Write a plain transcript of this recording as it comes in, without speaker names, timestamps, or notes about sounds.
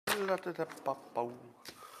Hey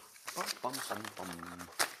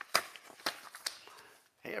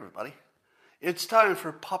everybody, it's time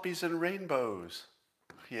for Poppies and Rainbows.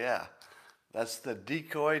 Yeah, that's the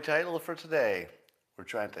decoy title for today. We're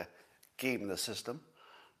trying to game the system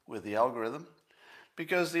with the algorithm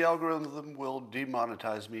because the algorithm will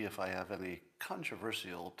demonetize me if I have any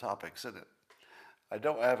controversial topics in it. I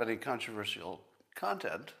don't have any controversial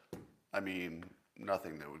content. I mean,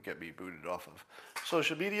 nothing that would get me booted off of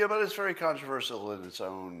social media, but it's very controversial in its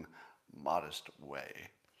own modest way.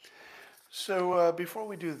 So before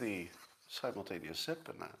we do the simultaneous sip,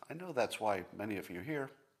 and I know that's why many of you are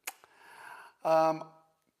here,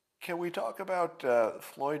 can we talk about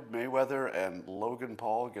Floyd Mayweather and Logan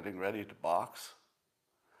Paul getting ready to box?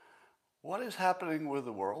 What is happening with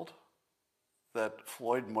the world that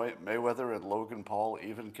Floyd Mayweather and Logan Paul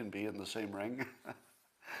even can be in the same ring?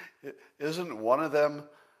 Isn't one of them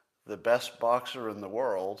the best boxer in the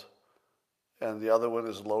world and the other one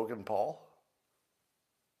is Logan Paul?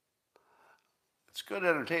 It's good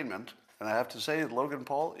entertainment, and I have to say Logan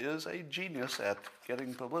Paul is a genius at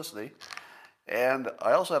getting publicity. And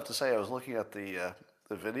I also have to say I was looking at the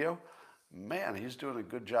video. Man, he's doing a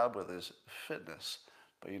good job with his fitness.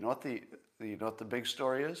 But you know what the big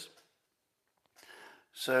story is?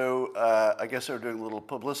 So I guess they're doing a little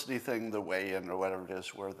publicity thing, the weigh-in or whatever it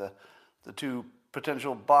is, where the two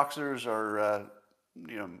potential boxers are,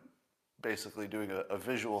 basically doing a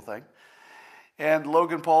visual thing. And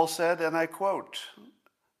Logan Paul said, and I quote,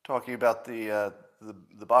 talking about the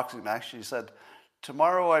boxing match, he said,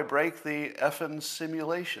 "Tomorrow I break the effing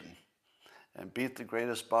simulation and beat the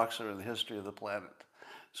greatest boxer in the history of the planet."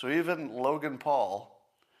 So even Logan Paul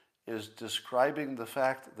is describing the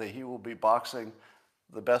fact that he will be boxing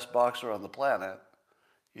the best boxer on the planet.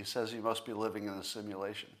 He says he must be living in a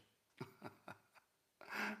simulation.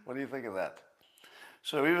 What do you think of that?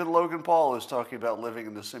 So even Logan Paul is talking about living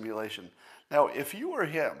in the simulation. Now, if you were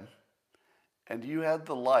him and you had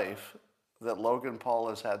the life that Logan Paul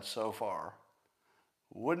has had so far,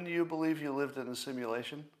 wouldn't you believe you lived in a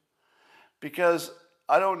simulation? Because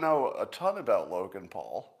I don't know a ton about Logan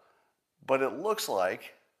Paul, but it looks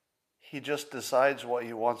like he just decides what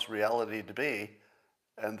he wants reality to be,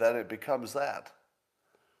 and then it becomes that.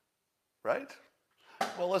 Right?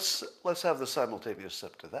 Well, let's have the simultaneous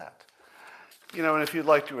sip to that. And if you'd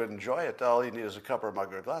like to enjoy it, all you need is a cup or a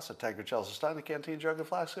mug or a glass, a tankard, chalice, a stein, a canteen, jug, a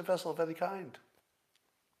flask, a vessel of any kind.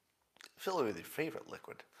 Fill it with your favorite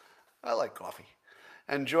liquid. I like coffee.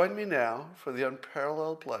 And join me now for the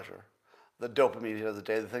unparalleled pleasure, the dopamine hit of the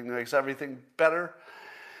day, the thing that makes everything better,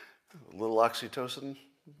 a little oxytocin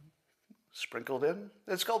sprinkled in.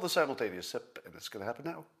 It's called the simultaneous sip, and it's going to happen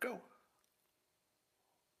now. Go.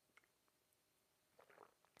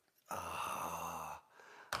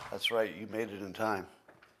 That's right, you made it in time.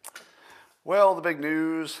 Well, the big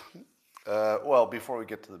news. Before we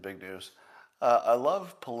get to the big news, I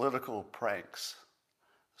love political pranks,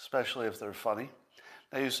 especially if they're funny.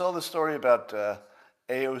 Now, you saw the story about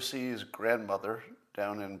AOC's grandmother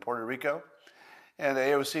down in Puerto Rico, and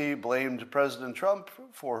AOC blamed President Trump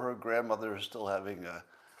for her grandmother still having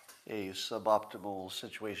a suboptimal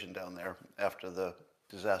situation down there after the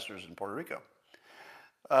disasters in Puerto Rico.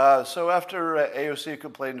 So after AOC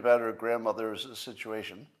complained about her grandmother's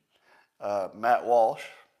situation, Matt Walsh,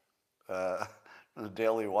 from the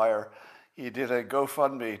Daily Wire, he did a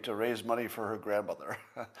GoFundMe to raise money for her grandmother.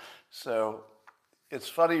 So it's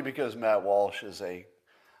funny because Matt Walsh is a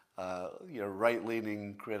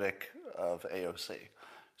right-leaning critic of AOC.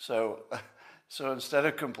 So instead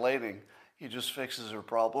of complaining, he just fixes her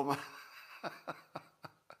problem.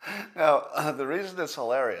 Now, the reason it's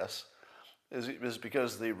hilarious is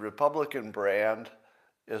because the Republican brand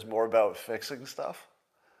is more about fixing stuff,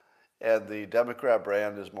 and the Democrat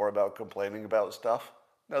brand is more about complaining about stuff.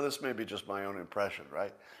 Now, this may be just my own impression,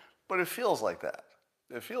 right? But it feels like that.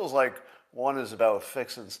 It feels like one is about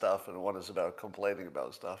fixing stuff and one is about complaining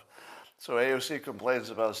about stuff. So AOC complains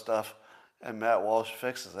about stuff, and Matt Walsh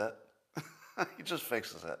fixes it. He just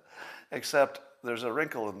fixes it. Except there's a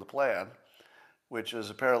wrinkle in the plan, which is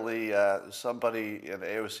apparently somebody in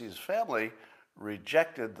AOC's family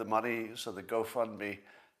rejected the money, so the GoFundMe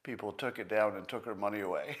people took it down and took her money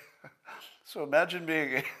away. So imagine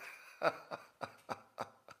being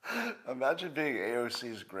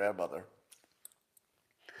AOC's grandmother,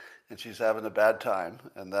 and she's having a bad time,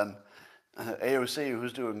 and then AOC,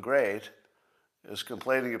 who's doing great, is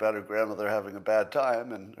complaining about her grandmother having a bad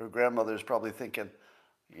time, and her grandmother's probably thinking,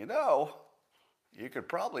 you could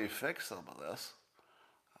probably fix some of this.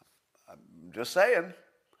 I'm just saying,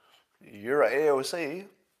 you're AOC,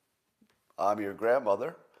 I'm your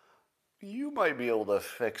grandmother, you might be able to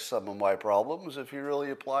fix some of my problems if you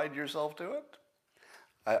really applied yourself to it.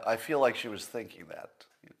 I feel like she was thinking that.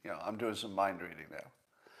 I'm doing some mind reading now.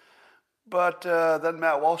 But then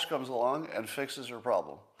Matt Walsh comes along and fixes her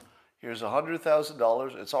problem. Here's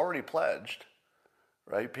 $100,000. It's already pledged,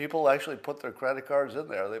 right? People actually put their credit cards in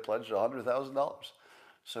there. They pledged $100,000.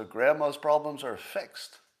 So grandma's problems are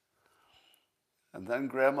fixed. And then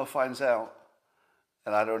grandma finds out,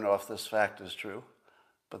 and I don't know if this fact is true,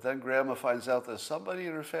 but then grandma finds out that somebody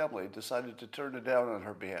in her family decided to turn it down on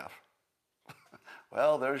her behalf.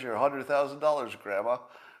 Well, there's your $100,000, grandma,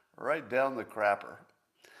 right down the crapper.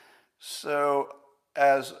 So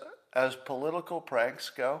as political pranks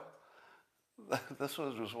go, this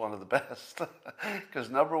was one of the best. Because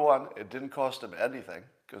number one, it didn't cost them anything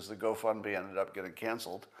because the GoFundMe ended up getting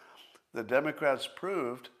canceled. The Democrats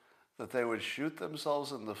proved that they would shoot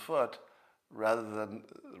themselves in the foot rather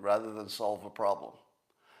than solve a problem.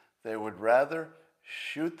 They would rather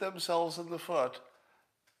shoot themselves in the foot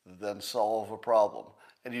than solve a problem.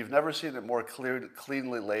 And you've never seen it more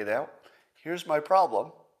cleanly laid out. Here's my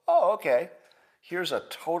problem. Oh, okay. Here's a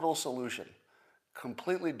total solution.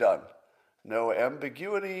 Completely done. No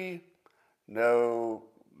ambiguity.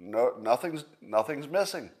 Nothing's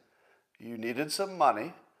missing. You needed some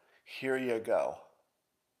money. Here you go.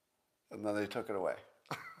 And then they took it away.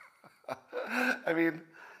 I mean,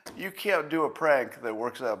 you can't do a prank that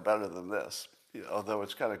works out better than this, although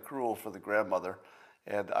it's kind of cruel for the grandmother.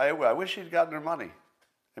 And I wish she'd gotten her money.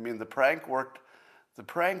 I mean, the prank worked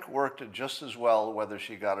just as well whether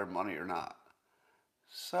she got her money or not.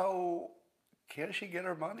 So, can't she get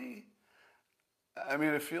her money? I mean,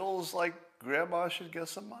 it feels like grandma should get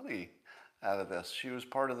some money out of this. She was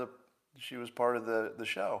part of the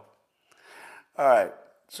show. All right.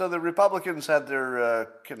 So the Republicans had their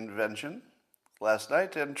convention last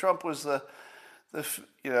night, and Trump was the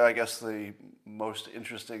most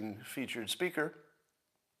interesting featured speaker.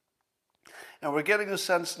 And we're getting a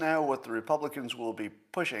sense now what the Republicans will be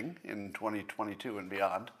pushing in 2022 and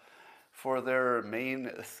beyond for their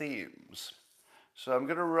main themes. So I'm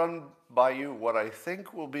going to run by you what I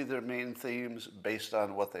think will be their main themes based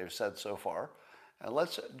on what they've said so far, and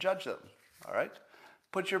let's judge them, all right?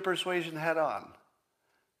 Put your persuasion hat on.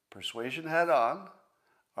 Persuasion hat on.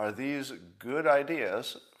 Are these good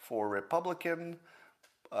ideas for Republican,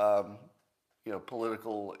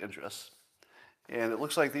 political interests? And it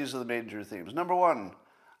looks like these are the major themes. Number one,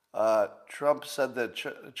 Trump said that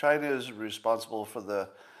China is responsible for the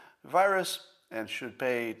virus and should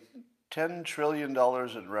pay $10 trillion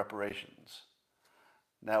in reparations.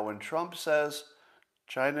 Now, when Trump says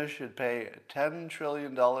China should pay $10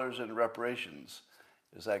 trillion in reparations,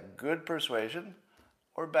 is that good persuasion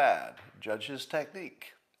or bad? Judge his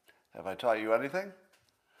technique. Have I taught you anything?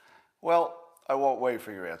 Well, I won't wait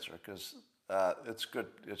for your answer because it's good.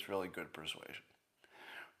 It's really good persuasion.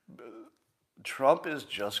 Trump is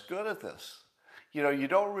just good at this. You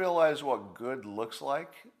don't realize what good looks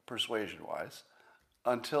like persuasion-wise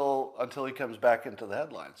until he comes back into the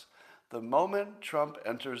headlines. The moment Trump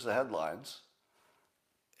enters the headlines,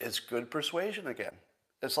 it's good persuasion again.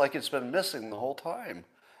 It's like it's been missing the whole time.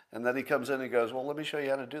 And then he comes in and he goes, well, let me show you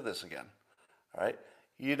how to do this again. All right?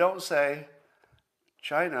 You don't say,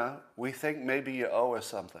 China, we think maybe you owe us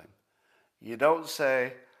something. You don't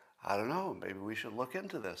say, I don't know, maybe we should look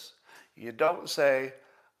into this. You don't say,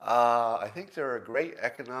 I think there are great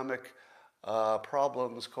economic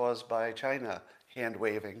problems caused by China. Hand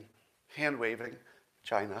waving,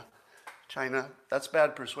 China. China, that's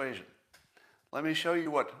bad persuasion. Let me show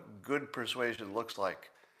you what good persuasion looks like.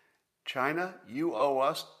 China, you owe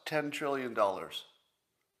us $10 trillion.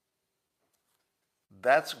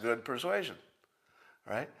 That's good persuasion,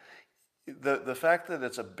 right? The fact that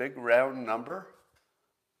it's a big round number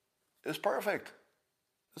is perfect.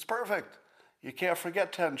 It's perfect. You can't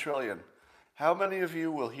forget 10 trillion. How many of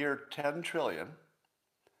you will hear 10 trillion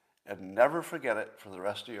and never forget it for the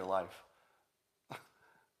rest of your life?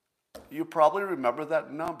 You probably remember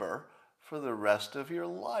that number for the rest of your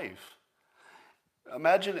life.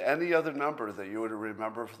 Imagine any other number that you would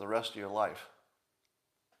remember for the rest of your life.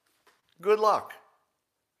 Good luck.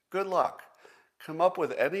 Good luck. Come up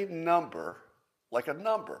with any number, like a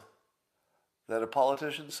number, that a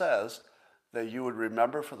politician says that you would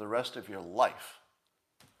remember for the rest of your life.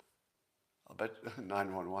 I'll bet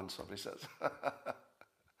 911, somebody says.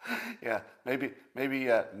 Yeah, maybe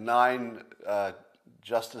 9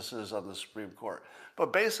 justices on the Supreme Court.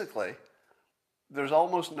 But basically, there's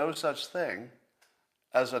almost no such thing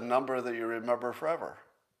as a number that you remember forever.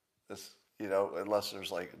 It's, unless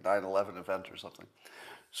there's like a 9/11 event or something.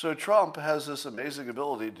 So Trump has this amazing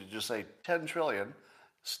ability to just say 10 trillion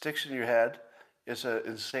sticks in your head. It's an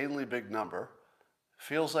insanely big number.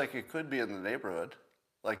 Feels like it could be in the neighborhood.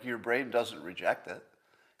 Like your brain doesn't reject it.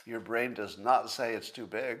 Your brain does not say it's too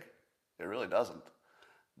big. It really doesn't.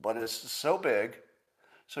 But it's so big.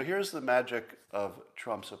 So here's the magic of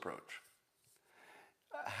Trump's approach.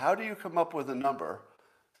 How do you come up with a number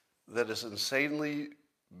that is insanely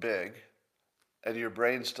big and your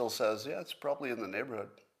brain still says, yeah, it's probably in the neighborhood?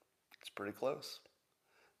 It's pretty close.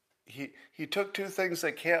 He took two things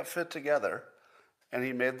that can't fit together and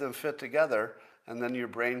he made them fit together, and then your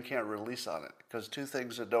brain can't release on it because two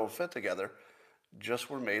things that don't fit together just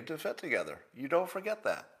were made to fit together. You don't forget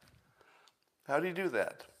that. How do you do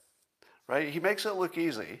that? Right? He makes it look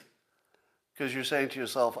easy because you're saying to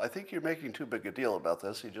yourself, I think you're making too big a deal about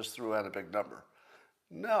this. He just threw out a big number.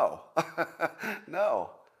 No,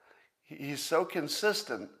 no. He's so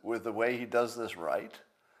consistent with the way he does this right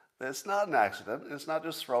that it's not an accident. It's not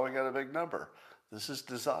just throwing out a big number. This is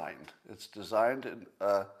designed. It's designed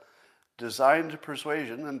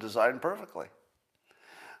persuasion and designed perfectly.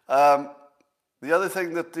 The other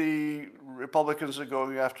thing that the Republicans are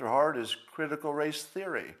going after hard is critical race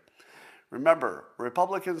theory. Remember,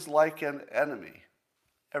 Republicans like an enemy.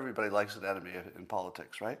 Everybody likes an enemy in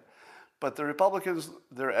politics, right? But the Republicans,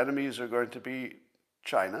 their enemies are going to be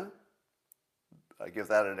China. I give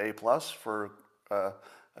that an A+ for a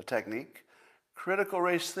technique. Critical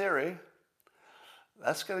race theory,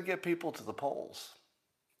 that's going to get people to the polls,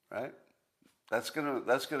 right? That's going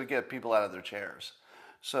to get people out of their chairs.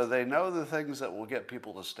 So they know the things that will get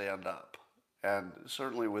people to stand up. And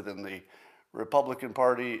certainly within the Republican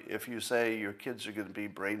Party, if you say your kids are going to be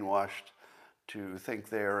brainwashed to think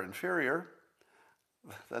they're inferior,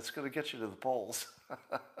 that's going to get you to the polls.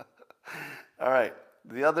 All right.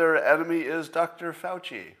 The other enemy is Dr.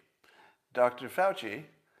 Fauci. Dr. Fauci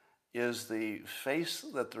is the face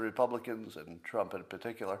that the Republicans, and Trump in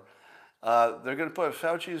particular, they're going to put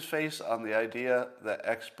Fauci's face on the idea that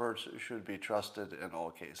experts should be trusted in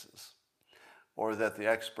all cases, or that the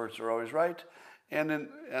experts are always right. And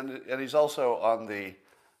he's also on the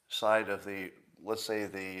side of the, let's say,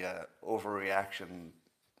 the overreaction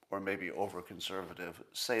or maybe over-conservative,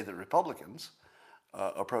 say the Republicans,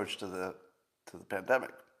 approach to the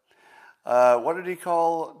pandemic. What did he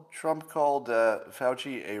call, Trump called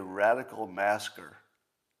Fauci a radical masker.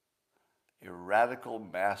 A radical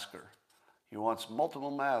masker. He wants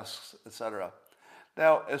multiple masks, etc.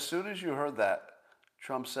 Now, as soon as you heard that,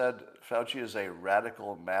 Trump said Fauci is a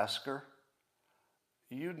radical masker,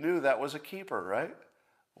 you knew that was a keeper, right?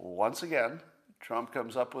 Once again, Trump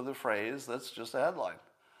comes up with a phrase that's just a headline.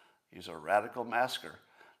 He's a radical masker.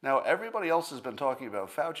 Now, everybody else has been talking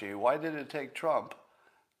about Fauci. Why did it take Trump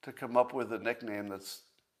to come up with a nickname that's,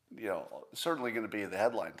 certainly going to be the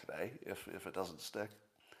headline today if it doesn't stick?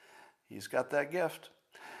 He's got that gift.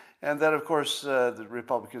 And then, of course, the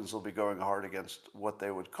Republicans will be going hard against what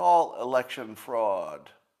they would call election fraud.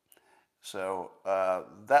 So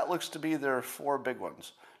that looks to be their four big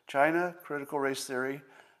ones. China, critical race theory,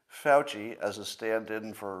 Fauci as a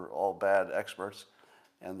stand-in for all bad experts,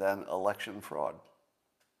 and then election fraud.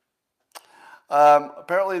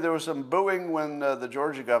 Apparently there was some booing when the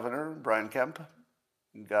Georgia governor, Brian Kemp,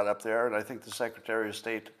 got up there, and I think the Secretary of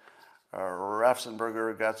State,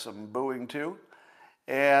 Raffensperger, got some booing too.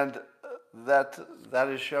 And that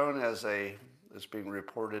is shown as it's being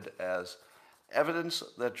reported as evidence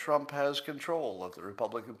that Trump has control of the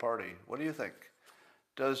Republican Party. What do you think?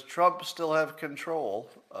 Does Trump still have control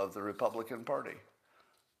of the Republican Party?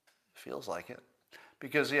 Feels like it.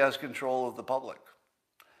 Because he has control of the public.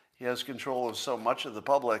 He has control of so much of the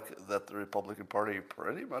public that the Republican Party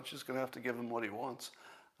pretty much is going to have to give him what he wants,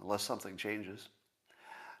 unless something changes.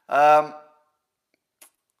 All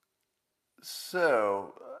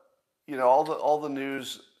the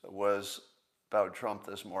news was about Trump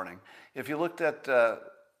this morning. If you looked at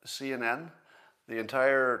CNN, the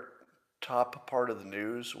entire top part of the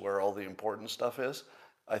news where all the important stuff is,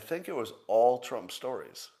 I think it was all Trump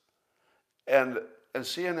stories. And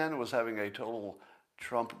CNN was having a total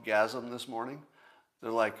Trump-gasm this morning.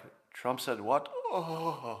 They're like, Trump said what?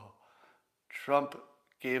 Oh. Trump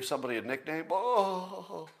gave somebody a nickname?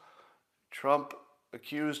 Oh. Trump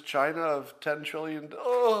accused China of 10 trillion?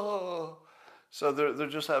 Oh. So they're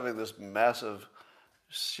just having this massive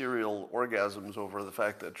serial orgasms over the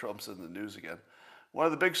fact that Trump's in the news again. One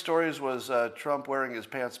of the big stories was Trump wearing his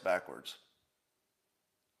pants backwards.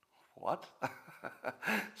 What?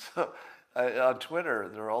 So on Twitter,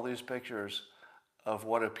 there are all these pictures of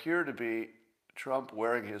what appear to be Trump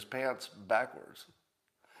wearing his pants backwards.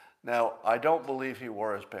 Now, I don't believe he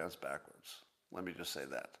wore his pants backwards. Let me just say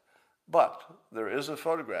that. But there is a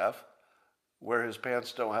photograph where his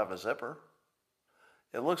pants don't have a zipper.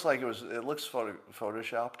 It looks like it looks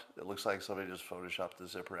photoshopped. It looks like somebody just photoshopped the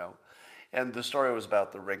zipper out. And the story was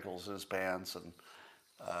about the wrinkles in his pants and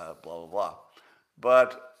blah, blah, blah.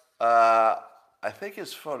 But I think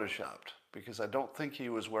it's photoshopped because I don't think he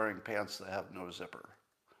was wearing pants that have no zipper.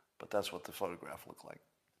 But that's what the photograph looked like.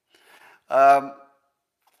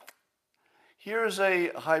 Here's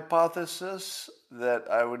a hypothesis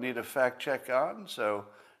that I would need a fact check on. So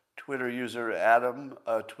Twitter user Adam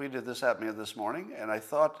tweeted this at me this morning, and I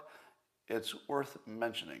thought it's worth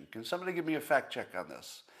mentioning. Can somebody give me a fact check on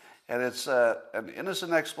this? And it's an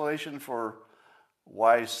innocent explanation for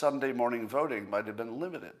why Sunday morning voting might have been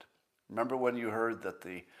limited. Remember when you heard that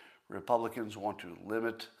the Republicans want to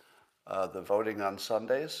limit the voting on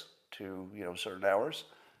Sundays to certain hours?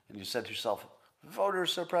 And you said to yourself, voter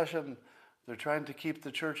suppression. They're trying to keep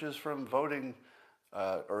the churches from voting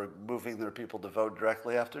or moving their people to vote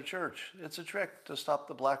directly after church. It's a trick to stop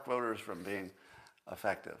the black voters from being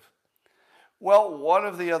effective. Well, one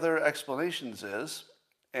of the other explanations is,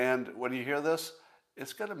 and when you hear this,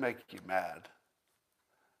 it's going to make you mad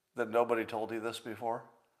that nobody told you this before.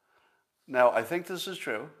 Now, I think this is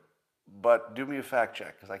true, but do me a fact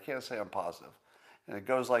check because I can't say I'm positive. And it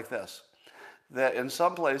goes like this, that in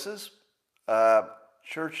some places,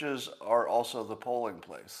 churches are also the polling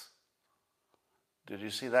place. Did you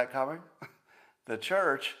see that coming? The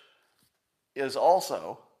church is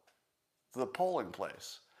also the polling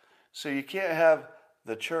place. So you can't have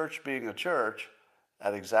the church being a church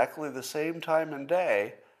at exactly the same time and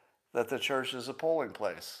day that the church is a polling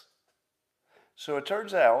place. So it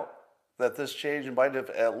turns out that this change might have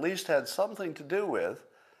at least had something to do with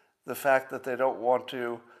the fact that they don't want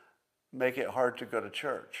to make it hard to go to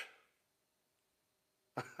church.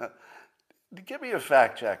 Give me a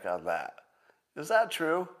fact check on that. Is that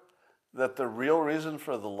true? That the real reason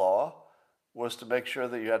for the law was to make sure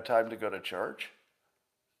that you had time to go to church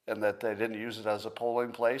and that they didn't use it as a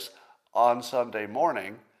polling place on Sunday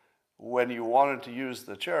morning when you wanted to use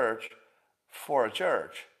the church for a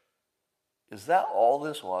church? Is that all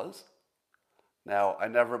this was? Now, I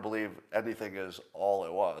never believe anything is all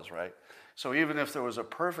it was, right? So even if there was a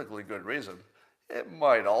perfectly good reason, it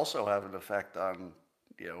might also have an effect on,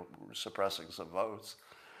 suppressing some votes.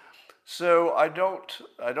 So I don't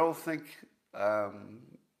think,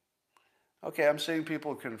 okay, I'm seeing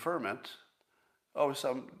people confirm it. Oh,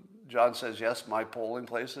 John says, yes, my polling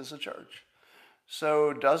place is a church.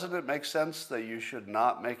 So doesn't it make sense that you should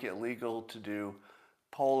not make it legal to do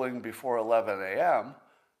polling before 11 a.m.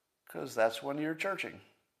 because that's when you're churching?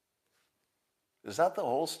 Is that the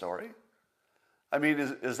whole story? I mean,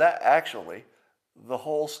 is that actually the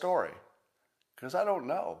whole story? Because I don't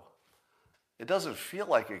know. It doesn't feel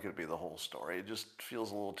like it could be the whole story. It just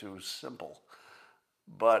feels a little too simple.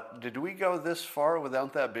 But did we go this far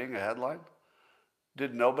without that being a headline?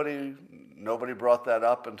 Did nobody brought that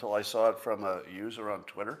up until I saw it from a user on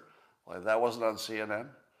Twitter? Like that wasn't on CNN?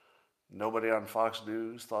 Nobody on Fox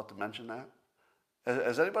News thought to mention that?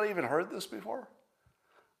 Has anybody even heard this before?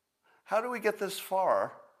 How do we get this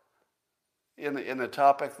far in a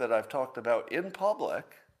topic that I've talked about in public?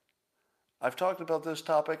 I've talked about this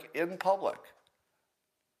topic in public.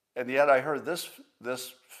 And yet I heard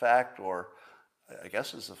this fact, or I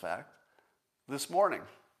guess it's a fact, this morning.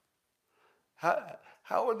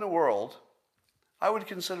 How in the world, I would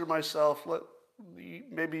consider myself,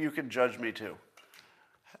 maybe you can judge me too.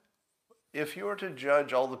 If you were to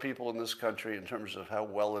judge all the people in this country in terms of how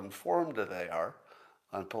well informed they are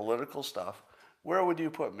on political stuff, where would you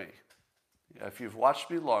put me? If you've watched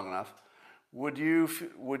me long enough, would you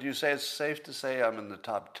say it's safe to say I'm in the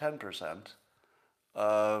top 10%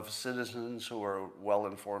 of citizens who are well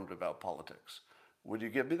informed about politics? Would you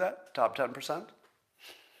give me that, top 10%?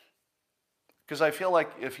 Because I feel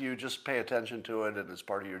like if you just pay attention to it and it's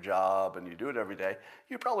part of your job and you do it every day,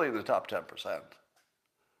 you're probably in the top 10%,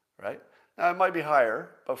 right? Now, it might be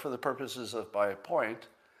higher, but for the purposes of my point,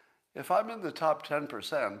 if I'm in the top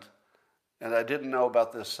 10% and I didn't know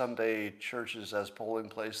about this Sunday churches as polling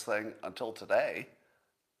place thing until today,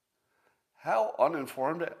 how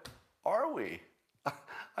uninformed are we?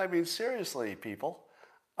 I mean, seriously, people,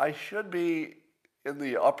 I should be in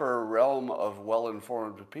the upper realm of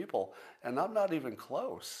well-informed people, and I'm not even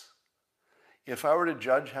close. If I were to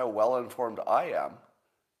judge how well-informed I am,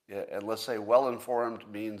 and let's say well-informed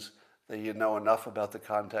means that you know enough about the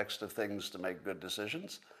context of things to make good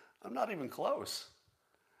decisions, I'm not even close.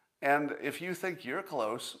 And if you think you're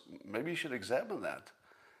close, maybe you should examine that.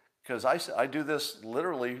 Because I do this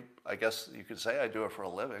literally, I guess you could say I do it for a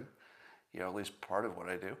living, at least part of what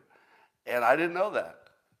I do. And I didn't know that.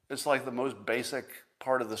 It's like the most basic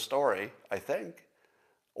part of the story, I think,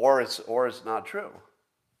 or it's not true.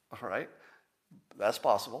 All right, that's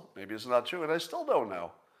possible. Maybe it's not true, and I still don't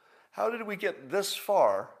know. How did we get this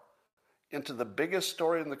far into the biggest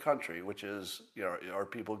story in the country, which is, are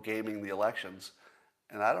people gaming the elections?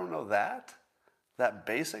 And I don't know that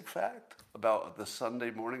basic fact about the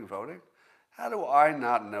Sunday morning voting. How do I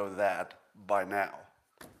not know that by now?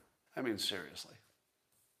 I mean, seriously.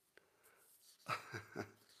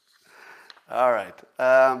 All right.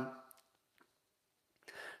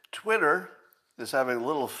 Twitter is having a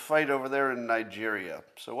little fight over there in Nigeria.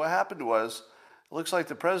 So what happened was, it looks like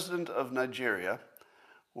the president of Nigeria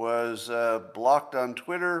was blocked on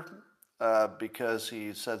Twitter because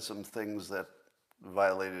he said some things that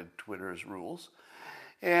violated Twitter's rules.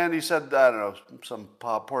 And he said, I don't know, some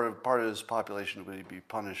part of his population would be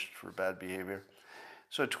punished for bad behavior.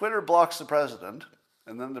 So Twitter blocks the president,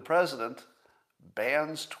 and then the president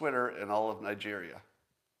bans Twitter in all of Nigeria.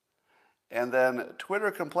 And then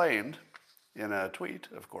Twitter complained in a tweet,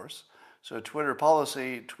 of course. So Twitter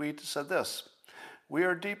policy tweet said this: "We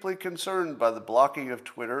are deeply concerned by the blocking of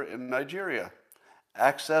Twitter in Nigeria.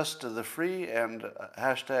 Access to the free and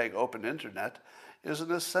 #open internet is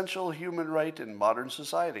an essential human right in modern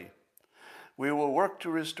society. We will work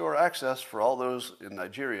to restore access for all those in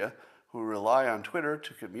Nigeria who rely on Twitter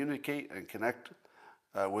to communicate and connect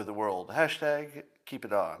with the world. #keep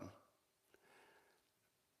it on."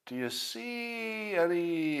 Do you see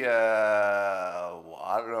any,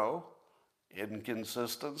 I don't know,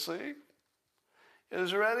 inconsistency?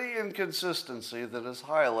 Is there any inconsistency that is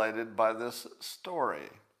highlighted by this story?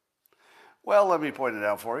 Well, let me point it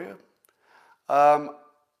out for you.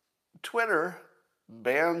 Twitter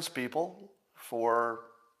bans people for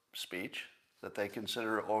speech that they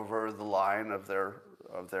consider over the line of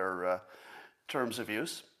their terms of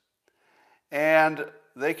use, and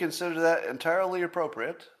they consider that entirely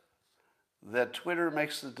appropriate. That Twitter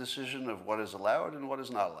makes the decision of what is allowed and what is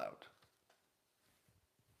not allowed.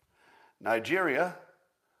 Nigeria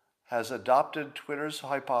has adopted Twitter's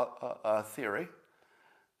theory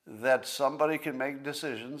that somebody can make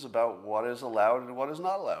decisions about what is allowed and what is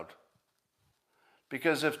not allowed.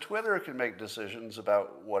 Because if Twitter can make decisions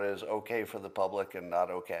about what is okay for the public and not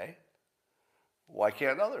okay, why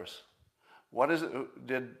can't others?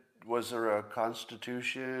 Was there a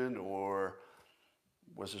constitution, or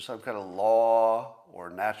was there some kind of law or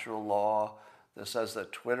natural law that says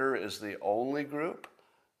that Twitter is the only group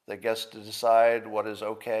that gets to decide what is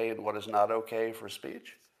okay and what is not okay for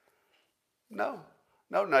speech? No,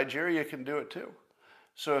 Nigeria can do it too.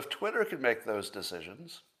 So if Twitter can make those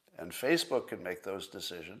decisions and Facebook can make those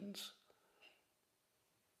decisions,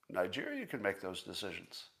 Nigeria can make those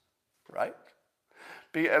decisions, right?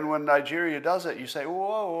 And when Nigeria does it, you say,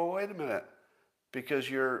 whoa, wait a minute, because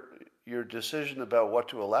your decision about what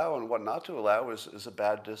to allow and what not to allow is a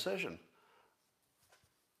bad decision.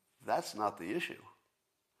 That's not the issue.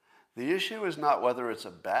 The issue is not whether it's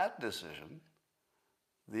a bad decision.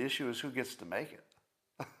 The issue is who gets to make it,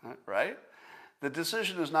 right? The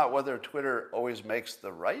decision is not whether Twitter always makes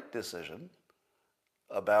the right decision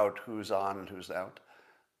about who's on and who's out.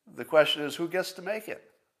 The question is who gets to make it?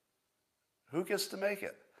 Who gets to make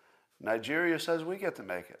it? Nigeria says we get to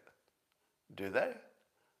make it. Do they?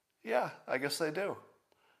 Yeah, I guess they do.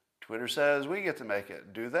 Twitter says we get to make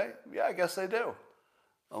it. Do they? Yeah, I guess they do.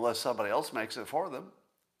 Unless somebody else makes it for them,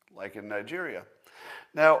 like in Nigeria.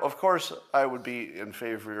 Now, of course, I would be in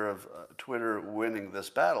favor of Twitter winning this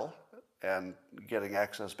battle and getting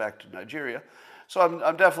access back to Nigeria. So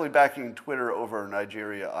I'm definitely backing Twitter over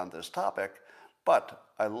Nigeria on this topic. But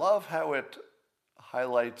I love how it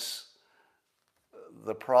highlights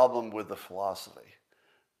the problem with the philosophy,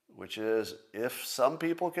 which is if some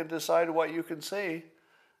people can decide what you can see,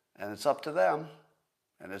 and it's up to them,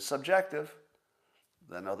 and it's subjective,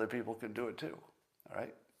 then other people can do it too, all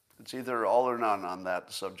right? It's either all or none on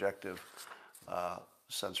that subjective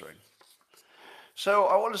censoring. So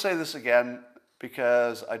I want to say this again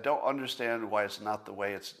because I don't understand why it's not the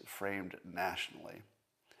way it's framed nationally.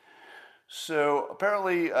 So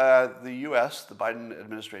apparently the U.S., the Biden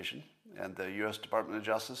administration, and the U.S. Department of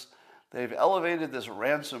Justice, they've elevated this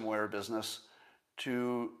ransomware business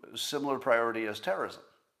to similar priority as terrorism.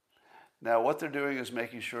 Now, what they're doing is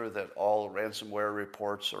making sure that all ransomware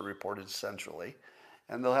reports are reported centrally,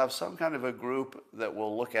 and they'll have some kind of a group that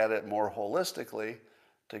will look at it more holistically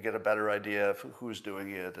to get a better idea of who's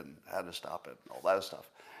doing it and how to stop it and all that stuff.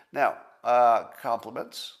 Now,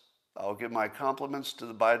 compliments. I'll give my compliments to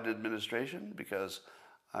the Biden administration because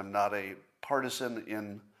I'm not a partisan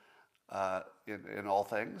in all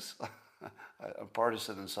things. I'm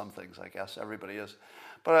partisan in some things, I guess. Everybody is.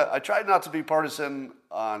 But I try not to be partisan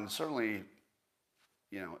on certainly,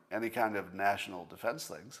 any kind of national defense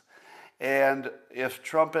things. And if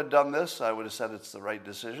Trump had done this, I would have said it's the right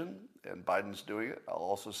decision, and Biden's doing it. I'll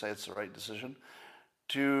also say it's the right decision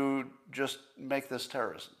to just make this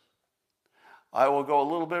terrorism. I will go a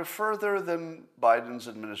little bit further than Biden's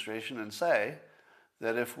administration and say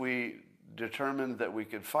that if we determined that we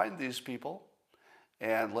could find these people,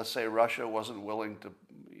 and let's say Russia wasn't willing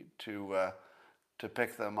to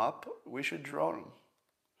pick them up, we should drone them.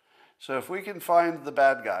 So if we can find the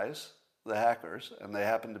bad guys, the hackers, and they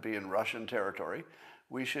happen to be in Russian territory,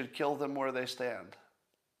 we should kill them where they stand.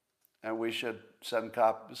 And we should send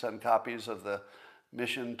copies of the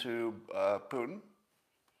mission to Putin,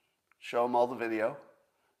 show him all the video,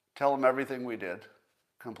 tell him everything we did,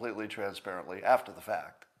 completely transparently, after the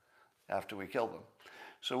fact, after we kill them.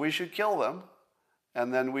 So we should kill them,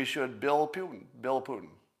 and then we should bill Putin.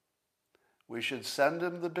 We should send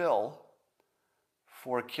him the bill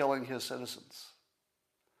for killing his citizens.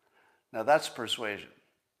 Now that's persuasion.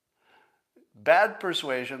 Bad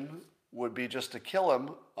persuasion would be just to kill him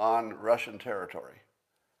on Russian territory,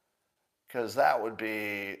 because that would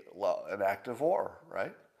be an act of war,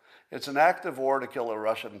 right? It's an act of war to kill a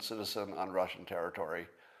Russian citizen on Russian territory,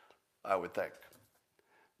 I would think.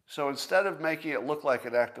 So instead of making it look like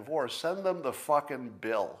an act of war, send them the fucking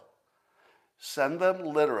bill. Send them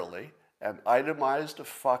literally an itemized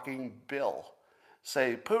fucking bill.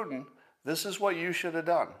 Say, Putin, this is what you should have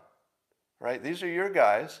done, right? These are your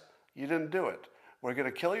guys. You didn't do it. We're going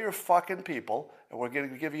to kill your fucking people, and we're going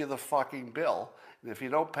to give you the fucking bill. And if you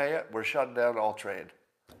don't pay it, we're shutting down all trade.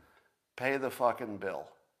 Pay the fucking bill.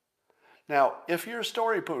 Now, if your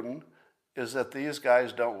story, Putin, is that these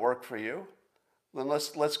guys don't work for you, then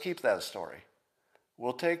let's keep that story.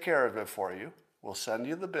 We'll take care of it for you. We'll send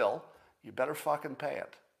you the bill. You better fucking pay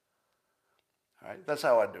it. All right? That's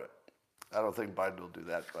how I'd do it. I don't think Biden will do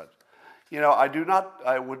that, but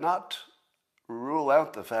I would not rule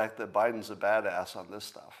out the fact that Biden's a badass on this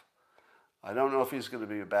stuff. I don't know if he's going to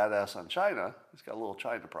be a badass on China. He's got a little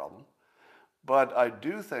China problem. But I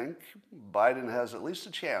do think Biden has at least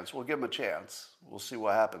a chance. We'll give him a chance. We'll see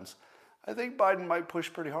what happens. I think Biden might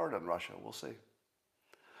push pretty hard on Russia. We'll see.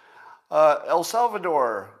 El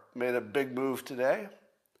Salvador made a big move today.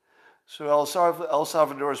 So El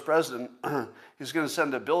Salvador's president, he's going to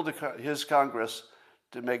send a bill to his Congress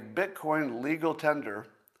to make Bitcoin legal tender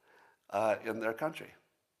in their country.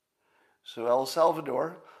 So El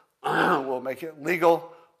Salvador will make it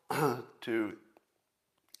legal to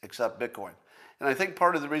accept Bitcoin. And I think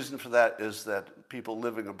part of the reason for that is that people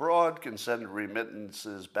living abroad can send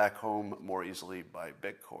remittances back home more easily by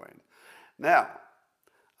Bitcoin. Now,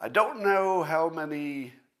 I don't know how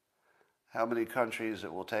many countries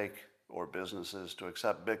it will take, or businesses, to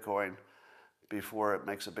accept Bitcoin before it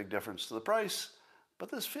makes a big difference to the price, but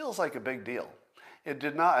this feels like a big deal. It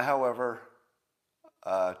did not, however,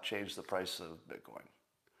 change the price of Bitcoin.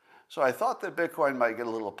 So I thought that Bitcoin might get a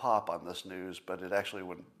little pop on this news, but it actually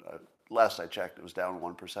wouldn't. Last I checked, it was down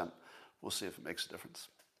 1%. We'll see if it makes a difference.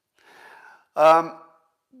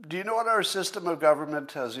 Do you know what our system of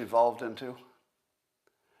government has evolved into?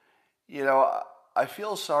 I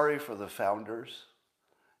feel sorry for the founders,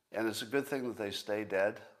 and it's a good thing that they stay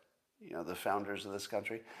dead, the founders of this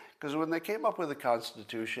country, because when they came up with the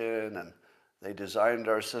Constitution and they designed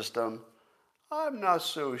our system, I'm not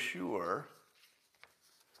so sure.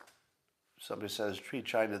 Somebody says, treat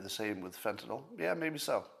China the same with fentanyl. Yeah, maybe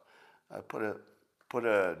so. Put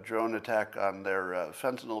a drone attack on their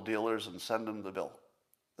fentanyl dealers and send them the bill.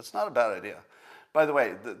 That's not a bad idea. By the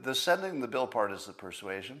way, the sending the bill part is the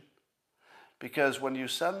persuasion, because when you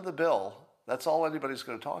send the bill, that's all anybody's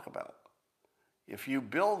going to talk about. If you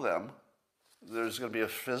bill them, there's going to be a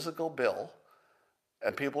physical bill,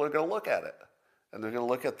 and people are going to look at it, and they're going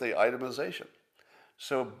to look at the itemization.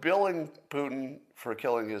 So billing Putin for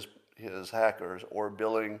killing his hackers, or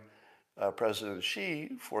billing President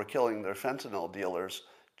Xi for killing their fentanyl dealers,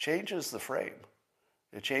 changes the frame.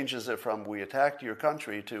 It changes it from we attacked your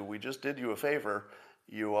country to we just did you a favor,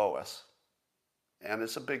 you owe us. And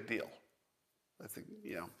it's a big deal. I think,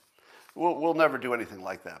 we'll never do anything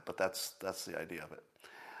like that, but that's the idea of it.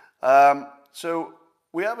 So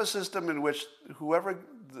we have a system in which whoever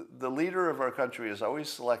the leader of our country is always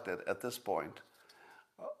selected at this point.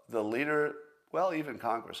 The leader, well, even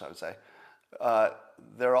Congress, I would say,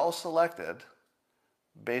 they're all selected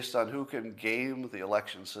based on who can game the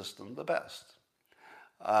election system the best.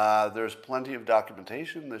 There's plenty of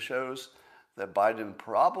documentation that shows that Biden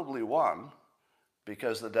probably won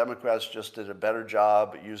because the Democrats just did a better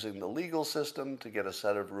job using the legal system to get a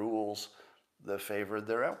set of rules that favored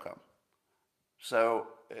their outcome. So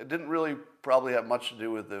it didn't really probably have much to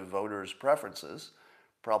do with the voters' preferences.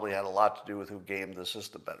 Probably had a lot to do with who gamed the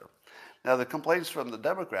system better. Now, the complaints from the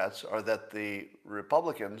Democrats are that the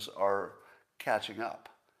Republicans are catching up,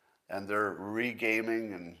 and they're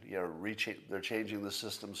regaming and they're changing the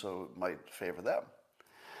system so it might favor them.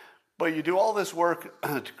 But you do all this work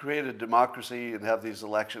to create a democracy and have these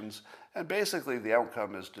elections, and basically the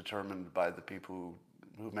outcome is determined by the people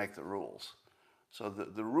who make the rules. So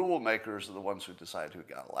the rule makers are the ones who decide who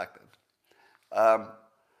got elected.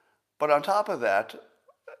 But on top of that,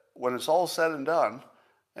 when it's all said and done,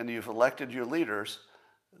 and you've elected your leaders,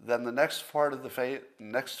 then the next part of the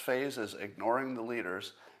next phase is ignoring the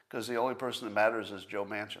leaders, because the only person that matters is Joe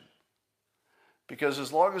Manchin. Because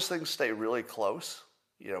as long as things stay really close,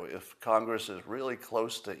 if Congress is really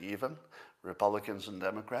close to even, Republicans and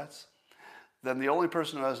Democrats, then the only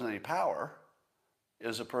person who has any power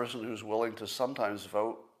is a person who's willing to sometimes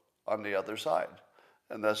vote on the other side,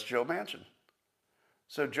 and that's Joe Manchin.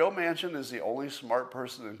 So Joe Manchin is the only smart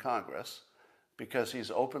person in Congress because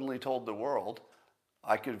he's openly told the world,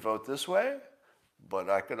 I could vote this way, but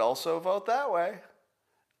I could also vote that way.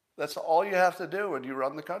 That's all you have to do when you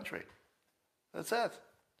run the country. That's it.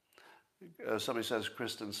 Somebody says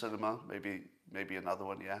Kristen Sinema, maybe another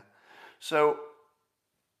one, yeah. So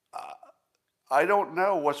I don't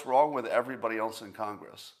know what's wrong with everybody else in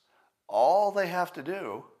Congress. All they have to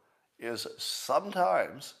do is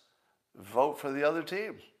sometimes vote for the other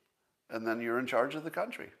team, and then you're in charge of the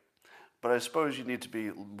country. But I suppose you need to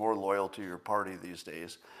be more loyal to your party these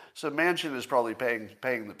days. So Manchin is probably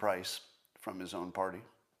paying the price from his own party.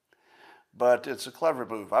 But it's a clever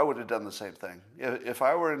move. I would have done the same thing. If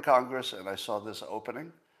I were in Congress and I saw this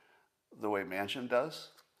opening the way Manchin does,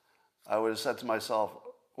 I would have said to myself,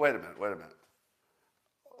 wait a minute.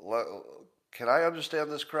 Can I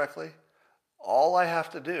understand this correctly? All I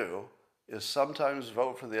have to do is sometimes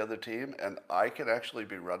vote for the other team and I can actually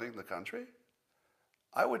be running the country?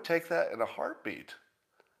 I would take that in a heartbeat.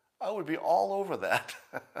 I would be all over that.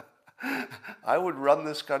 I would run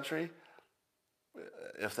this country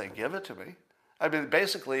if they give it to me. I mean,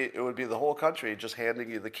 basically, it would be the whole country just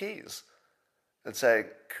handing you the keys and saying,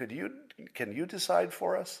 can you decide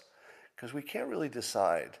for us? Because we can't really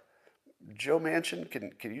decide. Joe Manchin,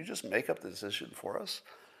 can you just make up the decision for us?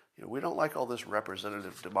 We don't like all this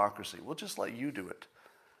representative democracy. We'll just let you do it,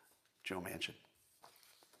 Joe Manchin.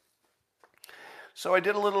 So I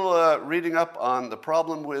did a little reading up on the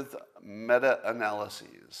problem with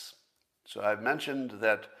meta-analyses. So I've mentioned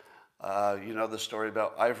that the story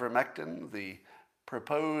about ivermectin, the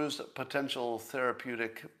proposed potential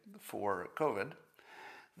therapeutic for COVID,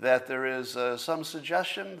 that there is some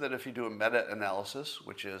suggestion that if you do a meta-analysis,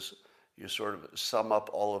 which is you sort of sum up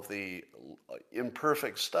all of the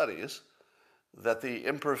imperfect studies, that the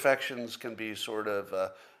imperfections can be sort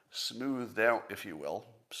of smoothed out, if you will,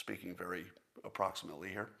 speaking very approximately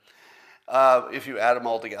here, if you add them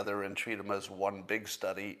all together and treat them as one big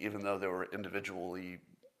study, even though they were individually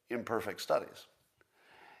imperfect studies.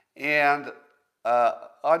 And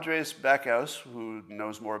Andres Backhaus, who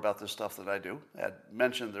knows more about this stuff than I do, had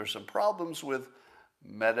mentioned there's some problems with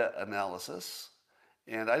meta-analysis.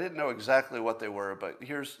 And I didn't know exactly what they were, but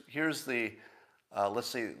here's the, let's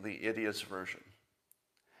say, the idiot's version.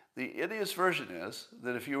 The idiot's version is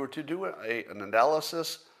that if you were to do an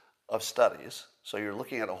analysis of studies, so you're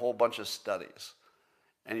looking at a whole bunch of studies,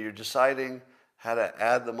 and you're deciding how to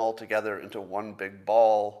add them all together into one big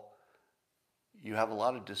ball, you have a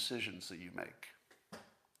lot of decisions that you make.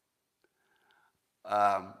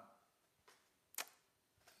 I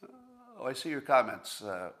see your comments,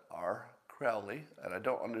 R. Crowley, and I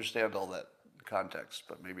don't understand all that context,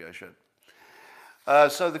 but maybe I should.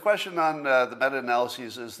 So the question on the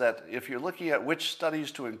meta-analyses is that if you're looking at which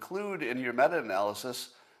studies to include in your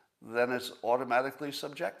meta-analysis, then it's automatically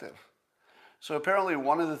subjective. So apparently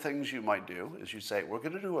one of the things you might do is you say, we're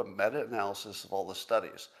going to do a meta-analysis of all the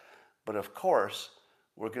studies, but of course,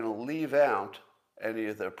 we're going to leave out any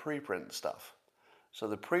of the preprint stuff. So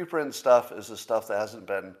the preprint stuff is the stuff that hasn't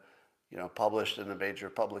been published in a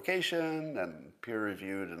major publication and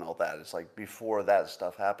peer-reviewed and all that. It's like before that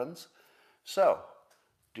stuff happens. So,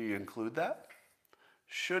 do you include that?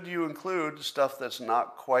 Should you include stuff that's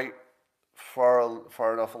not quite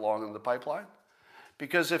far enough along in the pipeline?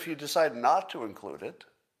 Because if you decide not to include it,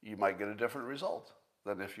 you might get a different result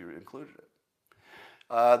than if you included it.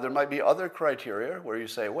 There might be other criteria where you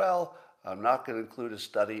say, well, I'm not going to include a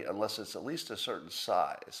study unless it's at least a certain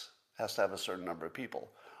size. It has to have a certain number of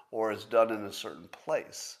people, or it's done in a certain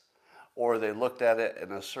place, or they looked at it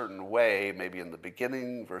in a certain way, maybe in the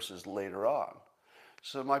beginning versus later on.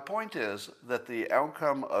 So my point is that the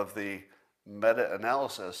outcome of the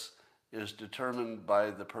meta-analysis is determined by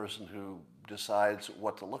the person who decides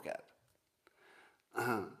what to look at.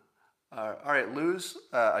 All right, Luz,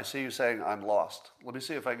 I see you saying I'm lost. Let me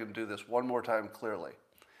see if I can do this one more time clearly.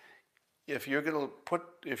 If you're going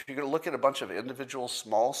to look at a bunch of individual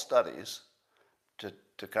small studies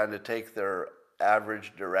to kind of take their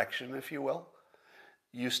average direction, if you will,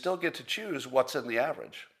 you still get to choose what's in the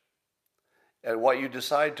average. And what you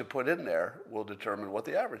decide to put in there will determine what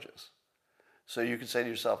the average is. So you can say to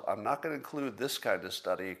yourself, I'm not going to include this kind of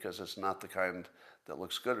study because it's not the kind that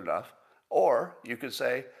looks good enough. Or you could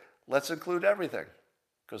say, let's include everything,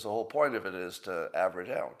 because the whole point of it is to average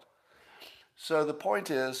out. So the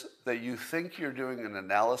point is that you think you're doing an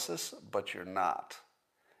analysis, but you're not.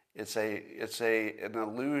 It's an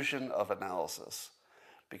illusion of analysis,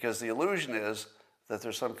 because the illusion is that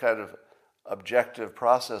there's some kind of objective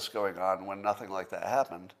process going on when nothing like that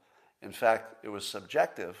happened. In fact, it was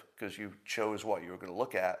subjective because you chose what you were going to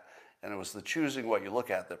look at, and it was the choosing what you look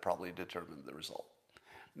at that probably determined the result.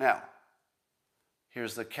 Now,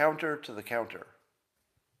 here's the counter to the counter.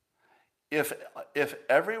 If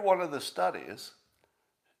every one of the studies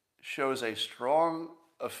shows a strong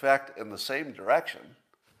effect in the same direction,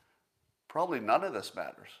 probably none of this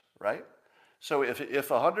matters, right? So if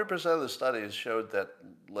 100% of the studies showed that,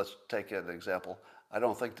 let's take an example, I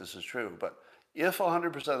don't think this is true, but if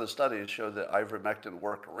 100% of the studies showed that ivermectin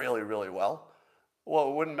worked really, really well,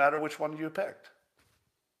 it wouldn't matter which one you picked,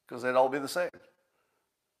 because they'd all be the same.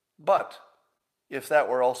 But if that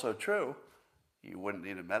were also true, you wouldn't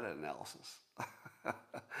need a meta-analysis.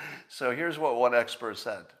 So here's what one expert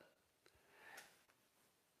said.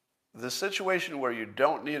 The situation where you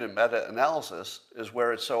don't need a meta-analysis is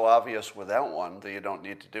where it's so obvious without one that you don't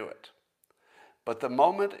need to do it. But the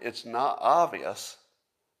moment it's not obvious,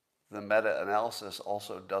 the meta-analysis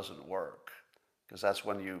also doesn't work, because that's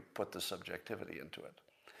when you put the subjectivity into it.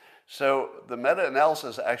 So the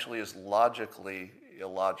meta-analysis actually is logically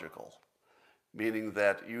illogical, meaning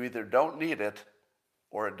that you either don't need it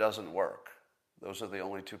or it doesn't work. Those are the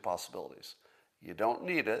only two possibilities. You don't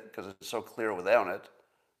need it because it's so clear without it,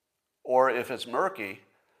 or if it's murky,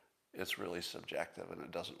 it's really subjective and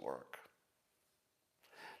it doesn't work.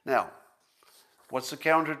 Now, what's the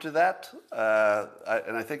counter to that?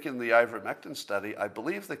 And I think in the ivermectin study, I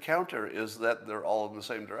believe the counter is that they're all in the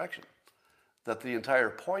same direction. That the entire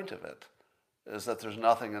point of it is that there's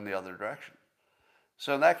nothing in the other direction.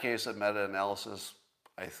 So in that case, a meta-analysis,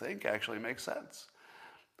 I think, actually makes sense.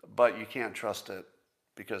 But you can't trust it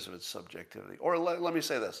because of its subjectivity. Or let me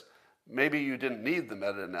say this. Maybe you didn't need the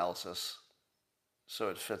meta-analysis so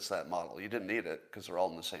it fits that model. You didn't need it because they're all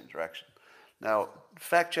in the same direction. Now,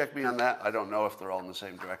 fact check me on that. I don't know if they're all in the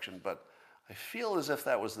same direction, but I feel as if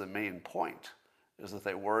that was the main point, is that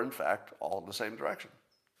they were, in fact, all in the same direction.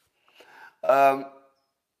 And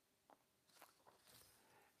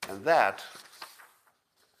that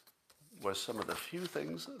was some of the few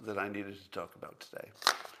things that I needed to talk about today.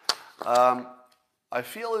 I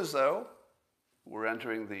feel as though we're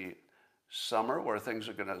entering the summer where things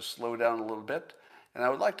are going to slow down a little bit, and I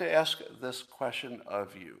would like to ask this question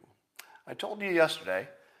of you. I told you yesterday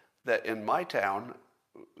that in my town,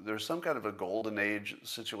 there's some kind of a golden age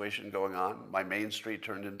situation going on. My main street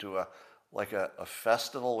turned into a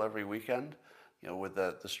festival every weekend, with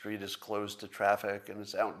the street is closed to traffic and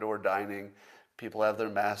it's outdoor dining. People have their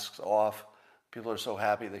masks off. People are so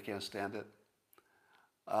happy they can't stand it.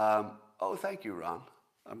 Thank you, Ron.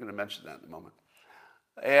 I'm going to mention that in a moment.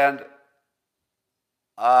 And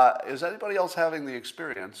is anybody else having the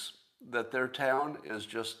experience that their town is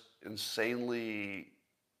just insanely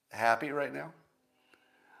happy right now?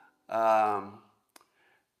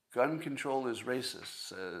 Gun control is racist,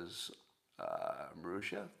 says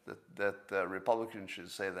Marusha, that Republicans should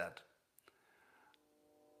say that.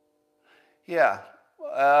 Yeah,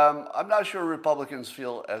 I'm not sure Republicans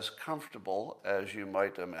feel as comfortable as you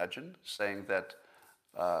might imagine saying that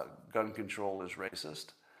gun control is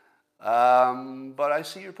racist. But I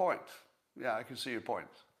see your point. Yeah, I can see your point.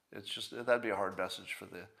 It's just, that'd be a hard message for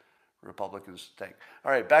the Republicans to take.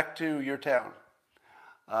 All right, back to your town.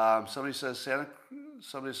 Somebody says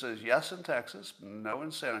yes in Texas, no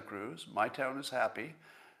in Santa Cruz. My town is happy.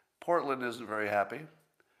 Portland isn't very happy.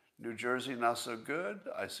 New Jersey, not so good.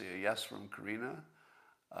 I see a yes from Karina.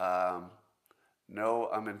 No,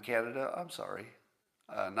 I'm in Canada. I'm sorry.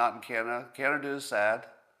 Not in Canada. Canada is sad.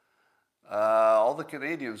 All the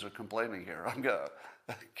Canadians are complaining here.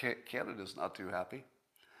 Canada's not too happy.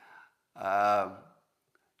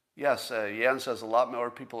 Yes, Yan says a lot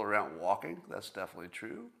more people are out walking. That's definitely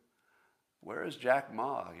true. Where is Jack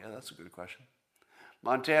Ma? Yeah, that's a good question.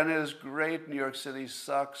 Montana is great. New York City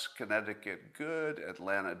sucks. Connecticut, good.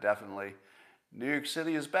 Atlanta, definitely. New York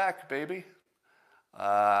City is back, baby.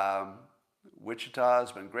 Um, Wichita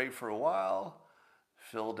has been great for a while.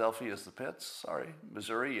 Philadelphia is the pits. Sorry.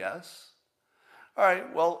 Missouri, yes. All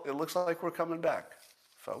right, well, it looks like we're coming back,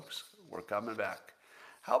 folks. We're coming back.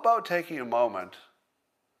 How about taking a moment?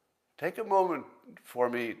 Take a moment for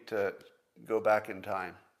me to go back in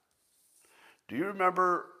time. Do you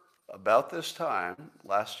remember about this time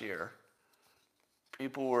last year,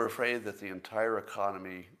 people were afraid that the entire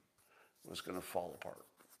economy was going to fall apart?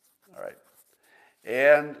 All right.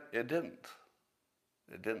 And it didn't.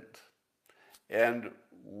 It didn't. And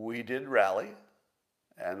we did rally,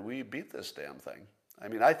 and we beat this damn thing. I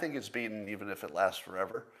mean, I think it's beaten even if it lasts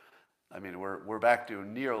forever. I mean, we're back to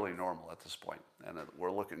nearly normal at this point, and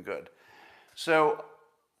we're looking good. So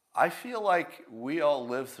I feel like we all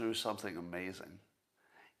lived through something amazing.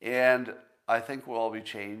 And I think we'll all be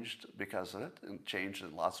changed because of it, and changed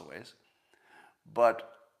in lots of ways.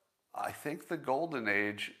 But I think the golden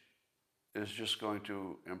age is just going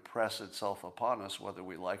to impress itself upon us whether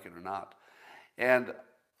we like it or not. And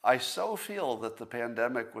I so feel that the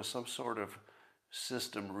pandemic was some sort of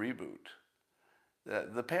system reboot.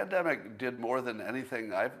 The pandemic did more than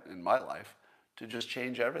anything I've in my life to just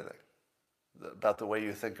change everything about the way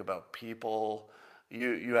you think about people.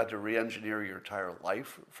 You had to re-engineer your entire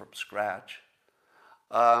life from scratch.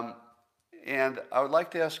 Um, and I would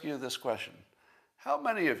like to ask you this question. How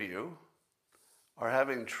many of you are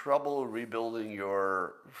having trouble rebuilding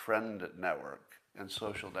your friend network and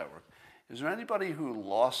social network? Is there anybody who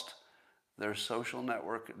lost their social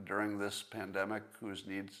network during this pandemic who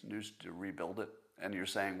needs to rebuild it? And you're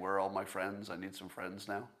saying, where are all my friends? I need some friends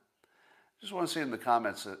now. Just want to see in the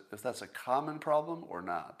comments if that's a common problem or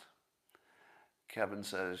not. Kevin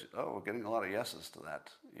says, oh, we're getting a lot of yeses to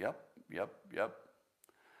that. Yep, yep, yep.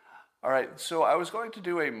 All right, so I was going to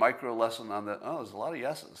do a micro lesson on the, oh, there's a lot of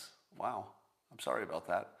yeses. Wow, I'm sorry about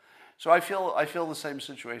that. So I feel the same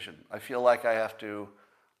situation. I feel like I have to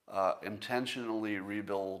intentionally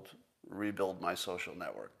rebuild my social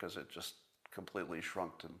network because it just completely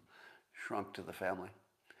shrunk to the family.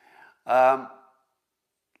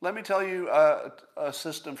 Let me tell you a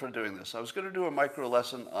system for doing this. I was going to do a micro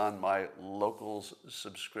lesson on my Locals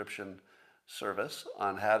subscription service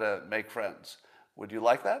on how to make friends. Would you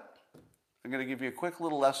like that? I'm going to give you a quick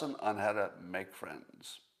little lesson on how to make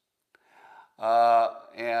friends.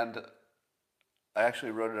 And I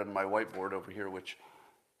actually wrote it on my whiteboard over here, which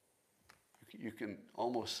you can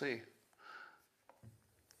almost see.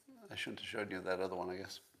 I shouldn't have showed you that other one, I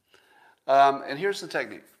guess. And here's the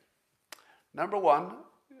technique. Number one,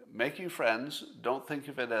 making friends, don't think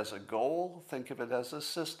of it as a goal, think of it as a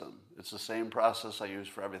system. It's the same process I use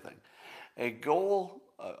for everything. A goal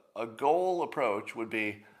approach would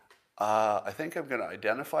be, I think I'm going to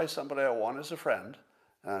identify somebody I want as a friend,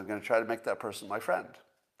 and I'm going to try to make that person my friend.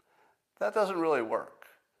 That doesn't really work.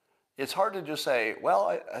 It's hard to just say,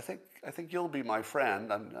 well, I think you'll be my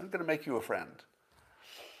friend. I'm going to make you a friend.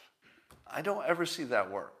 I don't ever see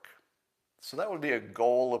that work. So that would be a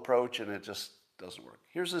goal approach, and it just doesn't work.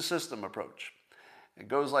 Here's a system approach. It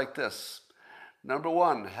goes like this. Number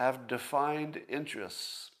one, have defined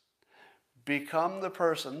interests. Become the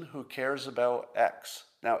person who cares about X.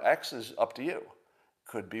 Now, X is up to you.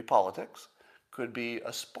 Could be politics, could be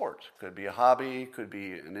a sport, could be a hobby, could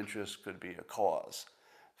be an interest, could be a cause.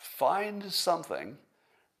 Find something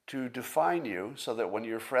to define you so that when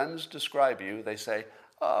your friends describe you, they say,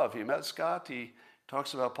 oh, have you met Scott? He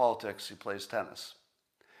talks about politics, he plays tennis.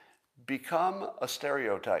 Become a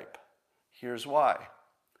stereotype. Here's why.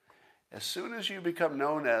 As soon as you become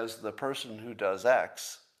known as the person who does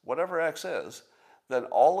X, whatever X is, then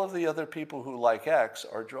all of the other people who like X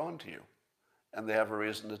are drawn to you. And they have a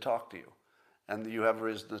reason to talk to you. And you have a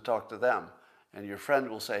reason to talk to them. And your friend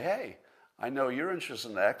will say, hey, I know you're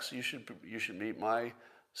interested in X. You should meet my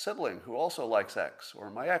sibling who also likes X, or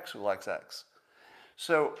my ex who likes X.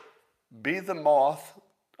 So be the moth,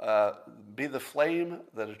 be the flame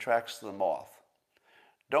that attracts the moth.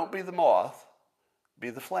 Don't be the moth, be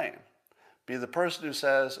the flame. Be the person who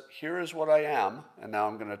says, here is what I am, and now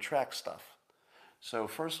I'm going to attract stuff. So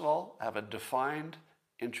first of all, have a defined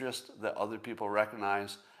interest that other people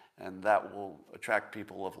recognize, and that will attract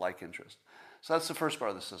people of like interest. So that's the first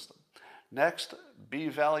part of the system. Next, be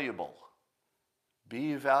valuable.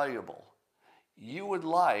 Be valuable. You would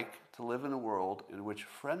like to live in a world in which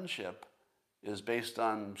friendship is based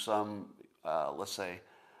on some, let's say,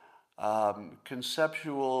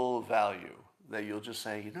 conceptual value. that you'll just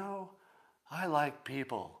say, you know, I like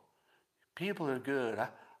people. People are good.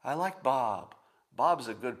 I like Bob. Bob's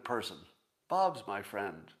a good person. Bob's my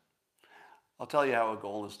friend. I'll tell you how a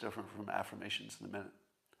goal is different from affirmations in a minute.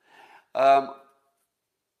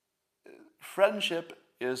 Friendship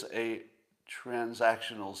is a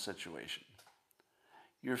transactional situation.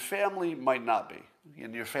 Your family might not be.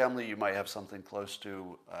 In your family, you might have something close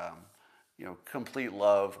to, complete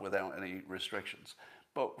love without any restrictions.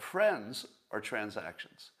 But friends are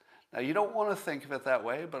transactions. Now, you don't want to think of it that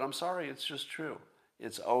way, but I'm sorry, it's just true.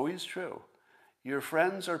 It's always true. Your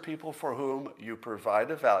friends are people for whom you provide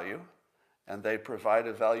a value, and they provide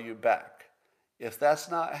a value back. If that's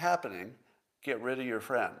not happening, get rid of your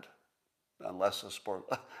friend. Unless, I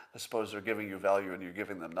suppose, they're giving you value and you're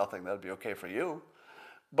giving them nothing, that'd be okay for you.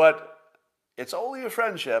 But it's only a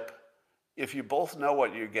friendship if you both know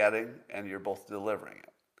what you're getting and you're both delivering it.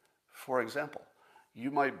 For example, you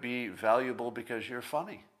might be valuable because you're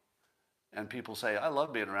funny. And people say, I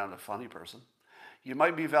love being around a funny person. You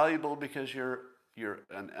might be valuable because you're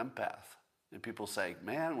an empath. And people say,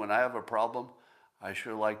 man, when I have a problem, I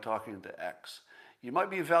sure like talking to X. You might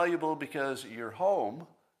be valuable because your home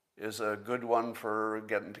is a good one for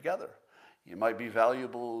getting together. You might be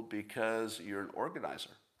valuable because you're an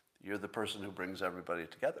organizer. You're the person who brings everybody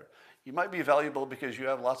together. You might be valuable because you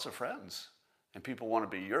have lots of friends and people want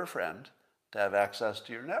to be your friend to have access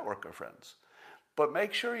to your network of friends. But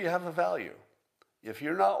make sure you have a value. If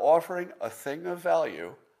you're not offering a thing of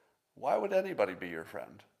value, why would anybody be your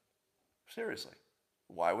friend? Seriously,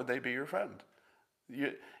 why would they be your friend?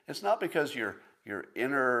 It's not because your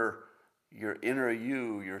inner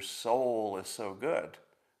you, your soul is so good.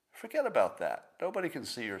 Forget about that. Nobody can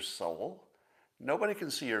see your soul. Nobody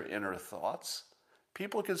can see your inner thoughts.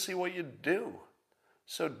 People can see what you do.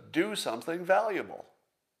 So do something valuable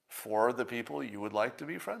for the people you would like to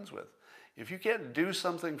be friends with. If you can't do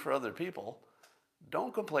something for other people,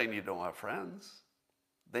 don't complain you don't have friends.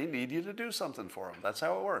 They need you to do something for them. That's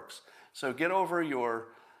how it works. So get over your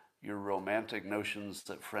romantic notions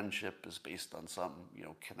that friendship is based on some,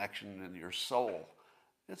 connection in your soul.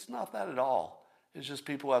 It's not that at all. It's just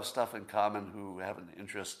people who have stuff in common who have an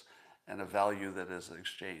interest and a value that is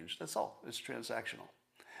exchanged. That's all. It's transactional.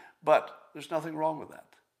 But there's nothing wrong with that.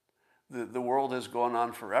 The world has gone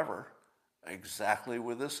on forever exactly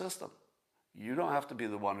with this system. You don't have to be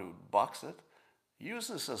the one who bucks it. Use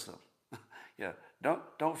the system.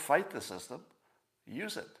 Don't fight the system.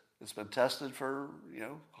 Use it. It's been tested for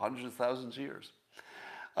hundreds of thousands of years.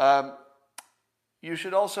 You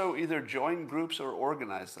should also either join groups or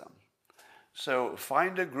organize them. So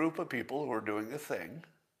find a group of people who are doing a thing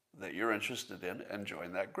that you're interested in and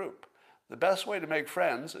join that group. The best way to make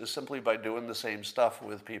friends is simply by doing the same stuff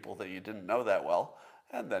with people that you didn't know that well,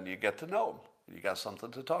 and then you get to know them. You got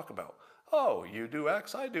something to talk about. Oh, you do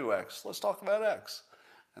X, I do X. Let's talk about X.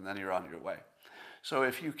 And then you're on your way. So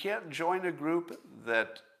if you can't join a group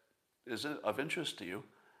that is of interest to you,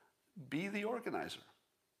 be the organizer.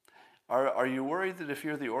 Are you worried that if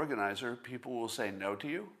you're the organizer, people will say no to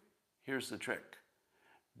you? Here's the trick.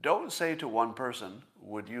 Don't say to one person,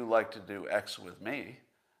 would you like to do X with me?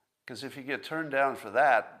 Because if you get turned down for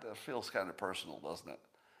that, that feels kind of personal, doesn't it?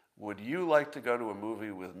 Would you like to go to a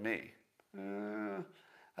movie with me?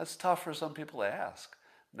 That's tough for some people to ask.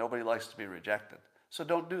 Nobody likes to be rejected. So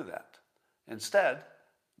don't do that. Instead,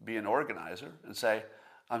 be an organizer and say,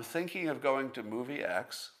 I'm thinking of going to movie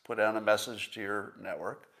X, put out a message to your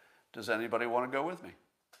network. Does anybody want to go with me?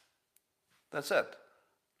 That's it.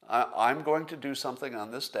 I'm going to do something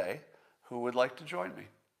on this day. Who would like to join me?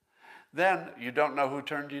 Then you don't know who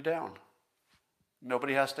turned you down.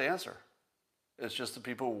 Nobody has to answer. It's just the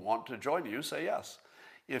people who want to join you say yes.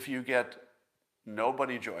 If you get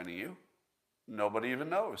nobody joining you, nobody even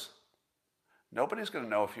knows. Nobody's going to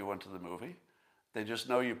know if you went to the movie. They just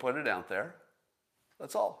know you put it out there.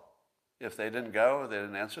 That's all. If they didn't go, they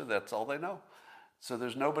didn't answer, that's all they know. So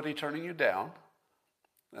there's nobody turning you down,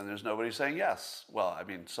 and there's nobody saying yes. Well, I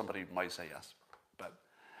mean, somebody might say yes.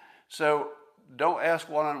 So don't ask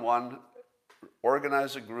one-on-one.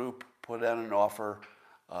 Organize a group, put out an offer,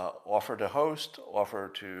 offer to host, offer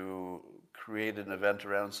to create an event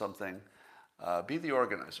around something. Be the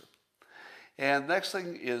organizer. And next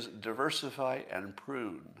thing is diversify and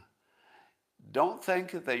prune. Don't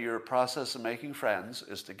think that your process of making friends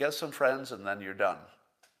is to get some friends and then you're done.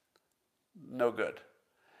 No good.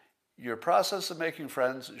 Your process of making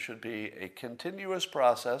friends should be a continuous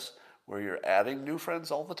process where you're adding new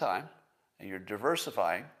friends all the time and you're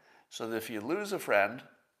diversifying so that if you lose a friend,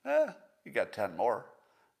 you got 10 more.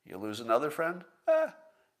 You lose another friend,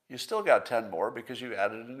 you still got 10 more because you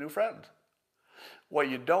added a new friend. What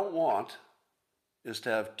you don't want is to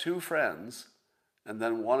have two friends and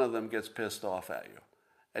then one of them gets pissed off at you.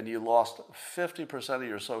 And you lost 50% of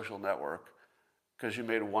your social network because you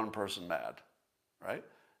made one person mad, right?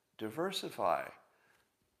 Diversify.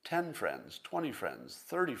 10 friends, 20 friends,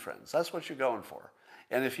 30 friends. That's what you're going for.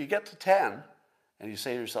 And if you get to 10 and you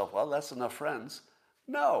say to yourself, well, that's enough friends.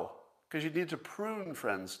 No, because you need to prune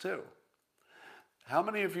friends too. How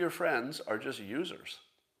many of your friends are just users?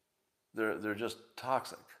 They're just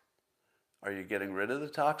toxic. Are you getting rid of the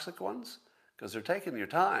toxic ones? Because they're taking your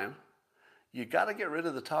time. You got to get rid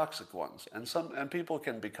of the toxic ones. And people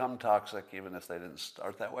can become toxic even if they didn't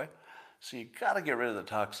start that way. So you got to get rid of the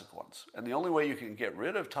toxic ones. And the only way you can get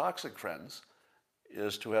rid of toxic friends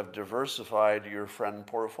is to have diversified your friend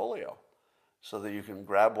portfolio so that you can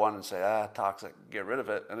grab one and say, toxic, get rid of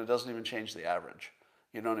it. And it doesn't even change the average.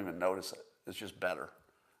 You don't even notice it. It's just better,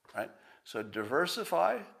 right? So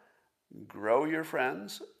diversify, grow your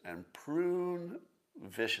friends, and prune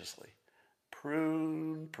viciously.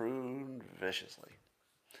 Prune viciously.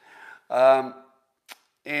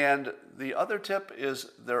 And the other tip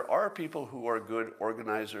is there are people who are good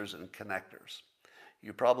organizers and connectors.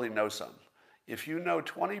 You probably know some. If you know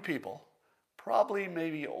 20 people, probably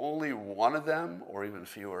maybe only one of them, or even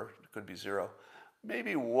fewer, it could be zero,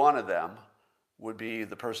 maybe one of them would be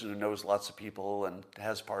the person who knows lots of people and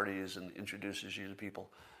has parties and introduces you to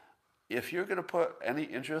people. If you're going to put any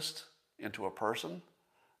interest into a person,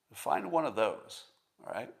 find one of those,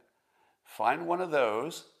 all right? Find one of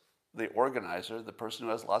those, the organizer, the person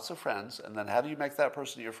who has lots of friends, and then how do you make that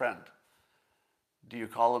person your friend? Do you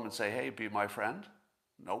call them and say, hey, be my friend?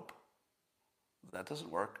 Nope. That doesn't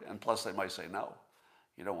work. And plus they might say no.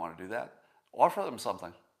 You don't want to do that. Offer them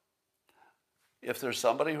something. If there's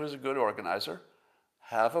somebody who's a good organizer,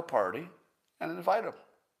 have a party and invite them.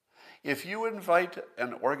 If you invite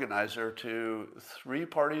an organizer to 3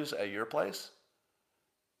 parties at your place,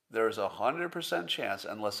 there's a 100% chance,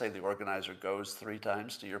 and let's say the organizer goes 3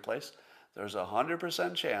 times to your place, there's a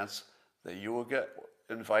 100% chance that you will get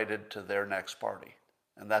invited to their next party.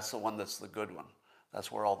 And that's the one that's the good one.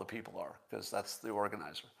 That's where all the people are, because that's the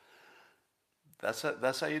organizer.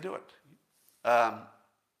 That's how you do it.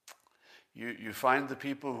 You find the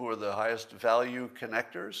people who are the highest value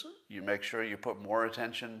connectors. You make sure you put more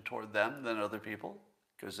attention toward them than other people,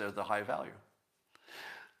 because they're the high value.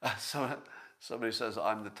 So somebody says,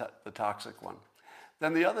 I'm the toxic one.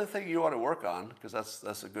 Then the other thing you ought to work on, because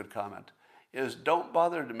that's a good comment, is don't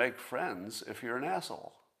bother to make friends if you're an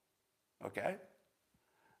asshole. Okay?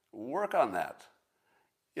 Work on that.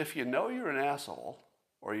 If you know you're an asshole,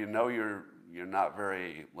 or you know you're not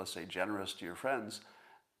very, let's say, generous to your friends,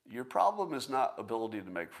 your problem is not ability to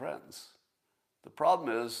make friends. The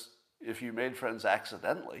problem is if you made friends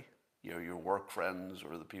accidentally, your work friends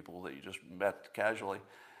or the people that you just met casually,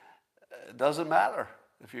 it doesn't matter.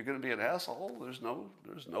 If you're going to be an asshole, there's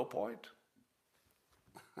no point.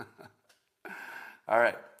 All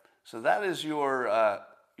right. So that is your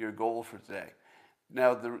goal for today.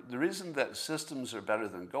 Now, the reason that systems are better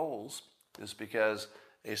than goals is because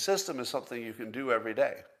a system is something you can do every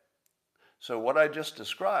day. So what I just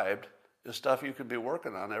described is stuff you can be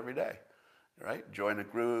working on every day, right? Join a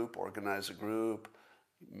group, organize a group,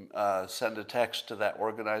 send a text to that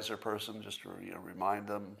organizer person just to remind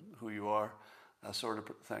them who you are, that sort of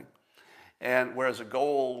thing. And whereas a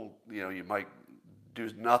goal, you might do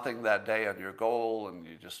nothing that day on your goal and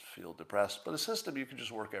you just feel depressed. But a system you can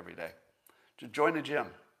just work every day. To join a gym,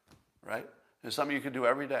 right? There's something you can do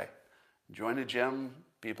every day. Join a gym,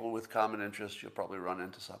 people with common interests, you'll probably run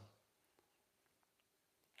into some.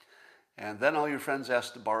 And then all your friends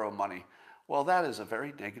ask to borrow money. Well, that is a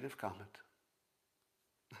very negative comment.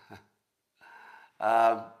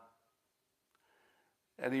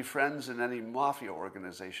 Any friends in any mafia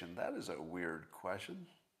organization? That is a weird question.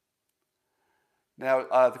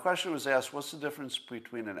 Now, the question was asked, what's the difference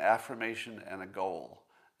between an affirmation and a goal?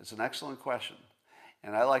 It's an excellent question.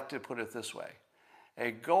 And I like to put it this way. A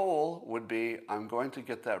goal would be, I'm going to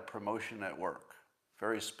get that promotion at work.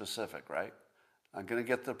 Very specific, right? I'm going to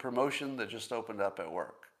get the promotion that just opened up at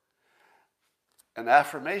work. An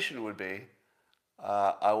affirmation would be,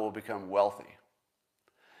 I will become wealthy.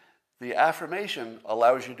 The affirmation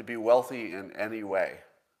allows you to be wealthy in any way.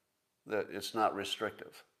 That it's not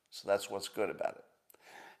restrictive. So that's what's good about it.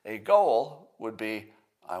 A goal would be,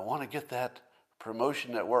 I want to get that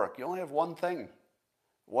promotion at work. You only have one thing.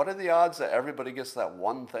 What are the odds that everybody gets that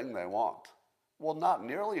one thing they want? Well, not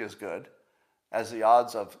nearly as good as the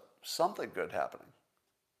odds of something good happening,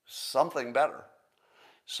 something better.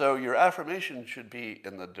 So your affirmation should be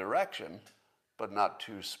in the direction, but not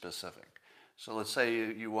too specific. So let's say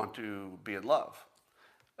you want to be in love.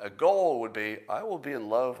 A goal would be, I will be in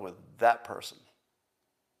love with that person.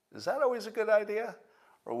 Is that always a good idea?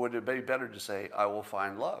 Or would it be better to say, I will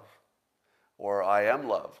find love? Or I am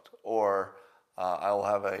loved? Or I will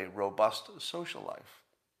have a robust social life?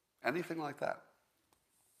 Anything like that.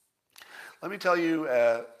 Let me tell you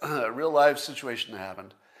a real life situation that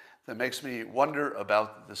happened that makes me wonder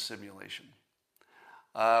about the simulation.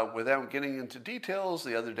 Without getting into details,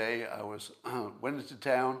 the other day I went into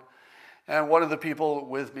town, and one of the people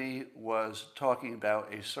with me was talking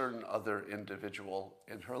about a certain other individual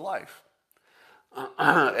in her life.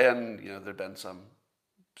 And there'd been some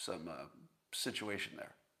situation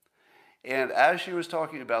there. And as she was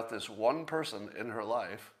talking about this one person in her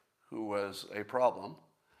life who was a problem,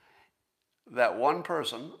 that one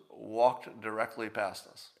person walked directly past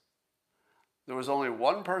us. There was only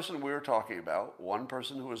one person we were talking about, one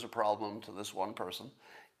person who was a problem to this one person.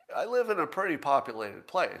 I live in a pretty populated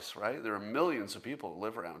place, right? There are millions of people who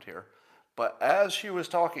live around here. But as she was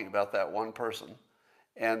talking about that one person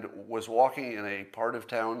and was walking in a part of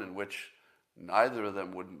town in which neither of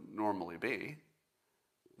them would normally be,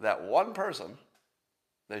 that one person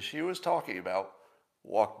that she was talking about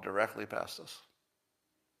walked directly past us.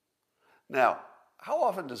 Now, how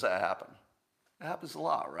often does that happen? It happens a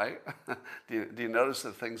lot, right? do you notice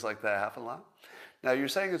that things like that happen a lot? Now, you're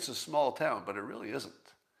saying it's a small town, but it really isn't.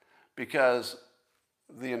 Because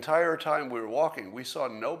the entire time we were walking, we saw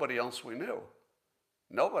nobody else we knew.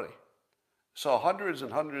 Nobody. Saw hundreds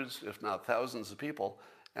and hundreds, if not thousands of people,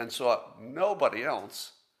 and saw nobody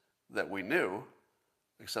else that we knew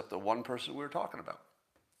except the one person we were talking about.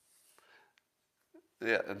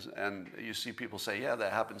 Yeah, and you see people say, yeah,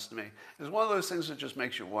 that happens to me. It's one of those things that just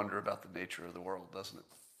makes you wonder about the nature of the world, doesn't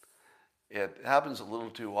it? It happens a little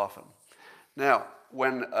too often. Now,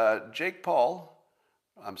 when Logan Paul,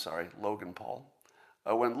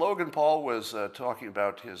 when Logan Paul was talking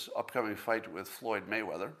about his upcoming fight with Floyd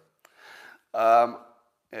Mayweather,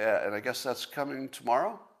 and I guess that's coming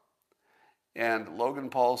tomorrow, and Logan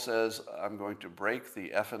Paul says, I'm going to break the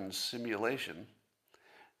effing simulation.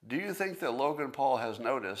 Do you think that Logan Paul has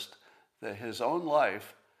noticed that his own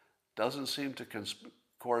life doesn't seem to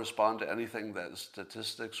correspond to anything that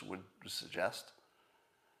statistics would suggest?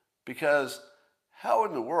 Because how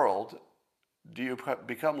in the world do you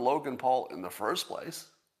become Logan Paul in the first place?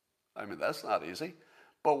 I mean, that's not easy.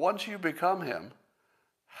 But once you become him,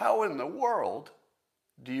 how in the world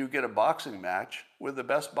do you get a boxing match with the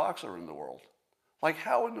best boxer in the world? Like,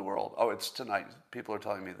 how in the world? Oh, it's tonight. People are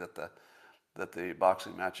telling me that the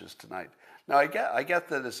boxing match is tonight. Now, I get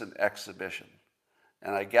that it's an exhibition,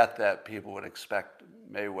 and I get that people would expect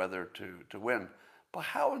Mayweather to win. But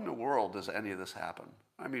how in the world does any of this happen?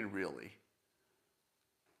 I mean, really.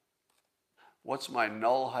 What's my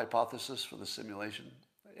null hypothesis for the simulation?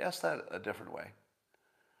 Ask that a different way.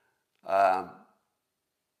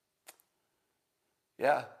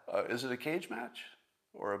 Is it a cage match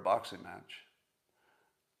or a boxing match?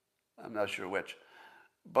 I'm not sure which.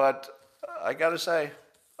 But I got to say,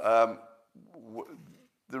 the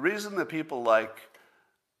reason that people like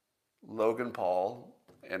Logan Paul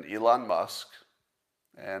and Elon Musk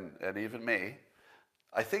and even me,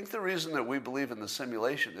 I think the reason that we believe in the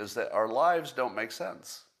simulation is that our lives don't make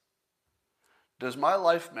sense. Does my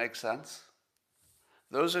life make sense?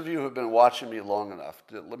 Those of you who have been watching me long enough,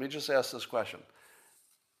 let me just ask this question.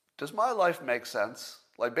 Does my life make sense?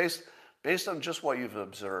 Like based on just what you've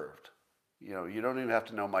observed. You don't even have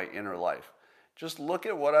to know my inner life. Just look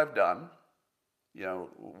at what I've done,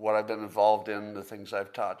 what I've been involved in, the things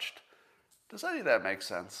I've touched. Does any of that make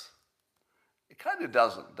sense? It kind of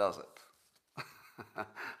doesn't, does it?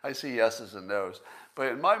 I see yeses and nos.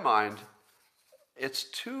 But in my mind, it's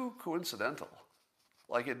too coincidental.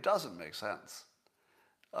 Like, it doesn't make sense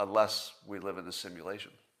unless we live in a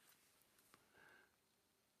simulation.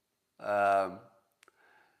 Do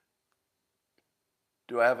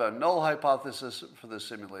I have a null hypothesis for the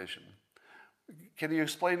simulation? Can you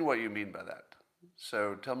explain what you mean by that?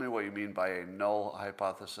 So tell me what you mean by a null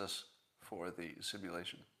hypothesis for the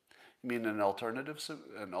simulation. You mean an alternative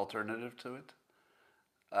to it?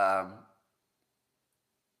 All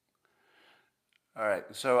right,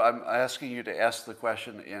 so I'm asking you to ask the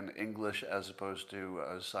question in English as opposed to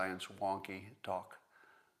science wonky talk.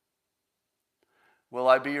 Will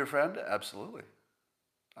I be your friend? Absolutely.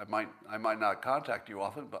 I might not contact you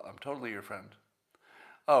often, but I'm totally your friend.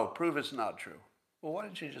 Oh, prove it's not true. Well, why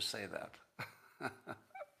didn't you just say that?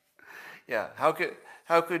 Yeah, how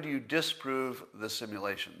could you disprove the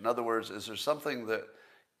simulation? In other words, is there something that,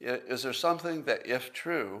 if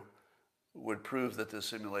true, would prove that the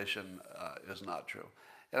simulation is not true?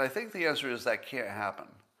 And I think the answer is that can't happen.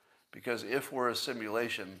 Because if we're a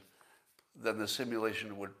simulation, then the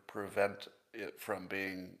simulation would prevent it from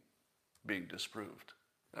being disproved.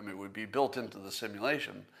 I mean, it would be built into the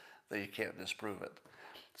simulation that you can't disprove it.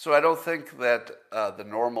 So I don't think that the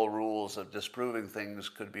normal rules of disproving things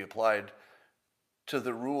could be applied to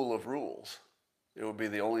the rule of rules. It would be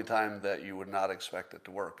the only time that you would not expect it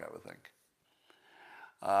to work, I would think.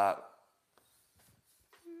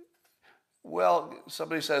 Well,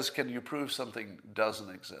 somebody says, can you prove something doesn't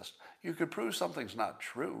exist? You could prove something's not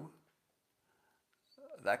true.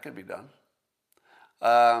 That could be done.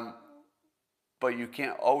 But you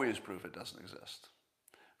can't always prove it doesn't exist.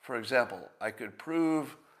 For example, I could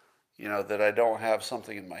prove, that I don't have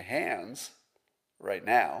something in my hands right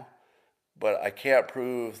now, but I can't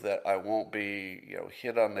prove that I won't be,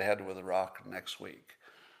 hit on the head with a rock next week.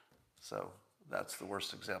 So that's the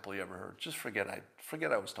worst example you ever heard. Just forget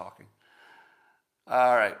I was talking.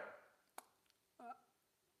 All right.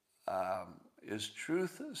 Is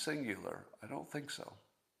truth singular? I don't think so.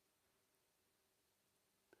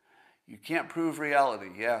 You can't prove reality.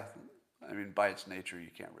 Yeah. I mean, by its nature,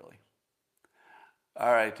 you can't really.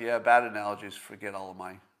 All right. Yeah, bad analogies. Forget all of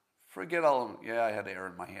them. Yeah, I had air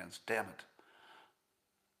in my hands. Damn it.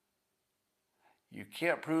 You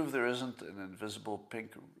can't prove there isn't an invisible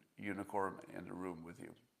pink unicorn in a room with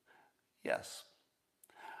you. Yes.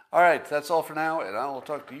 All right, that's all for now, and I will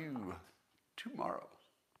talk to you tomorrow.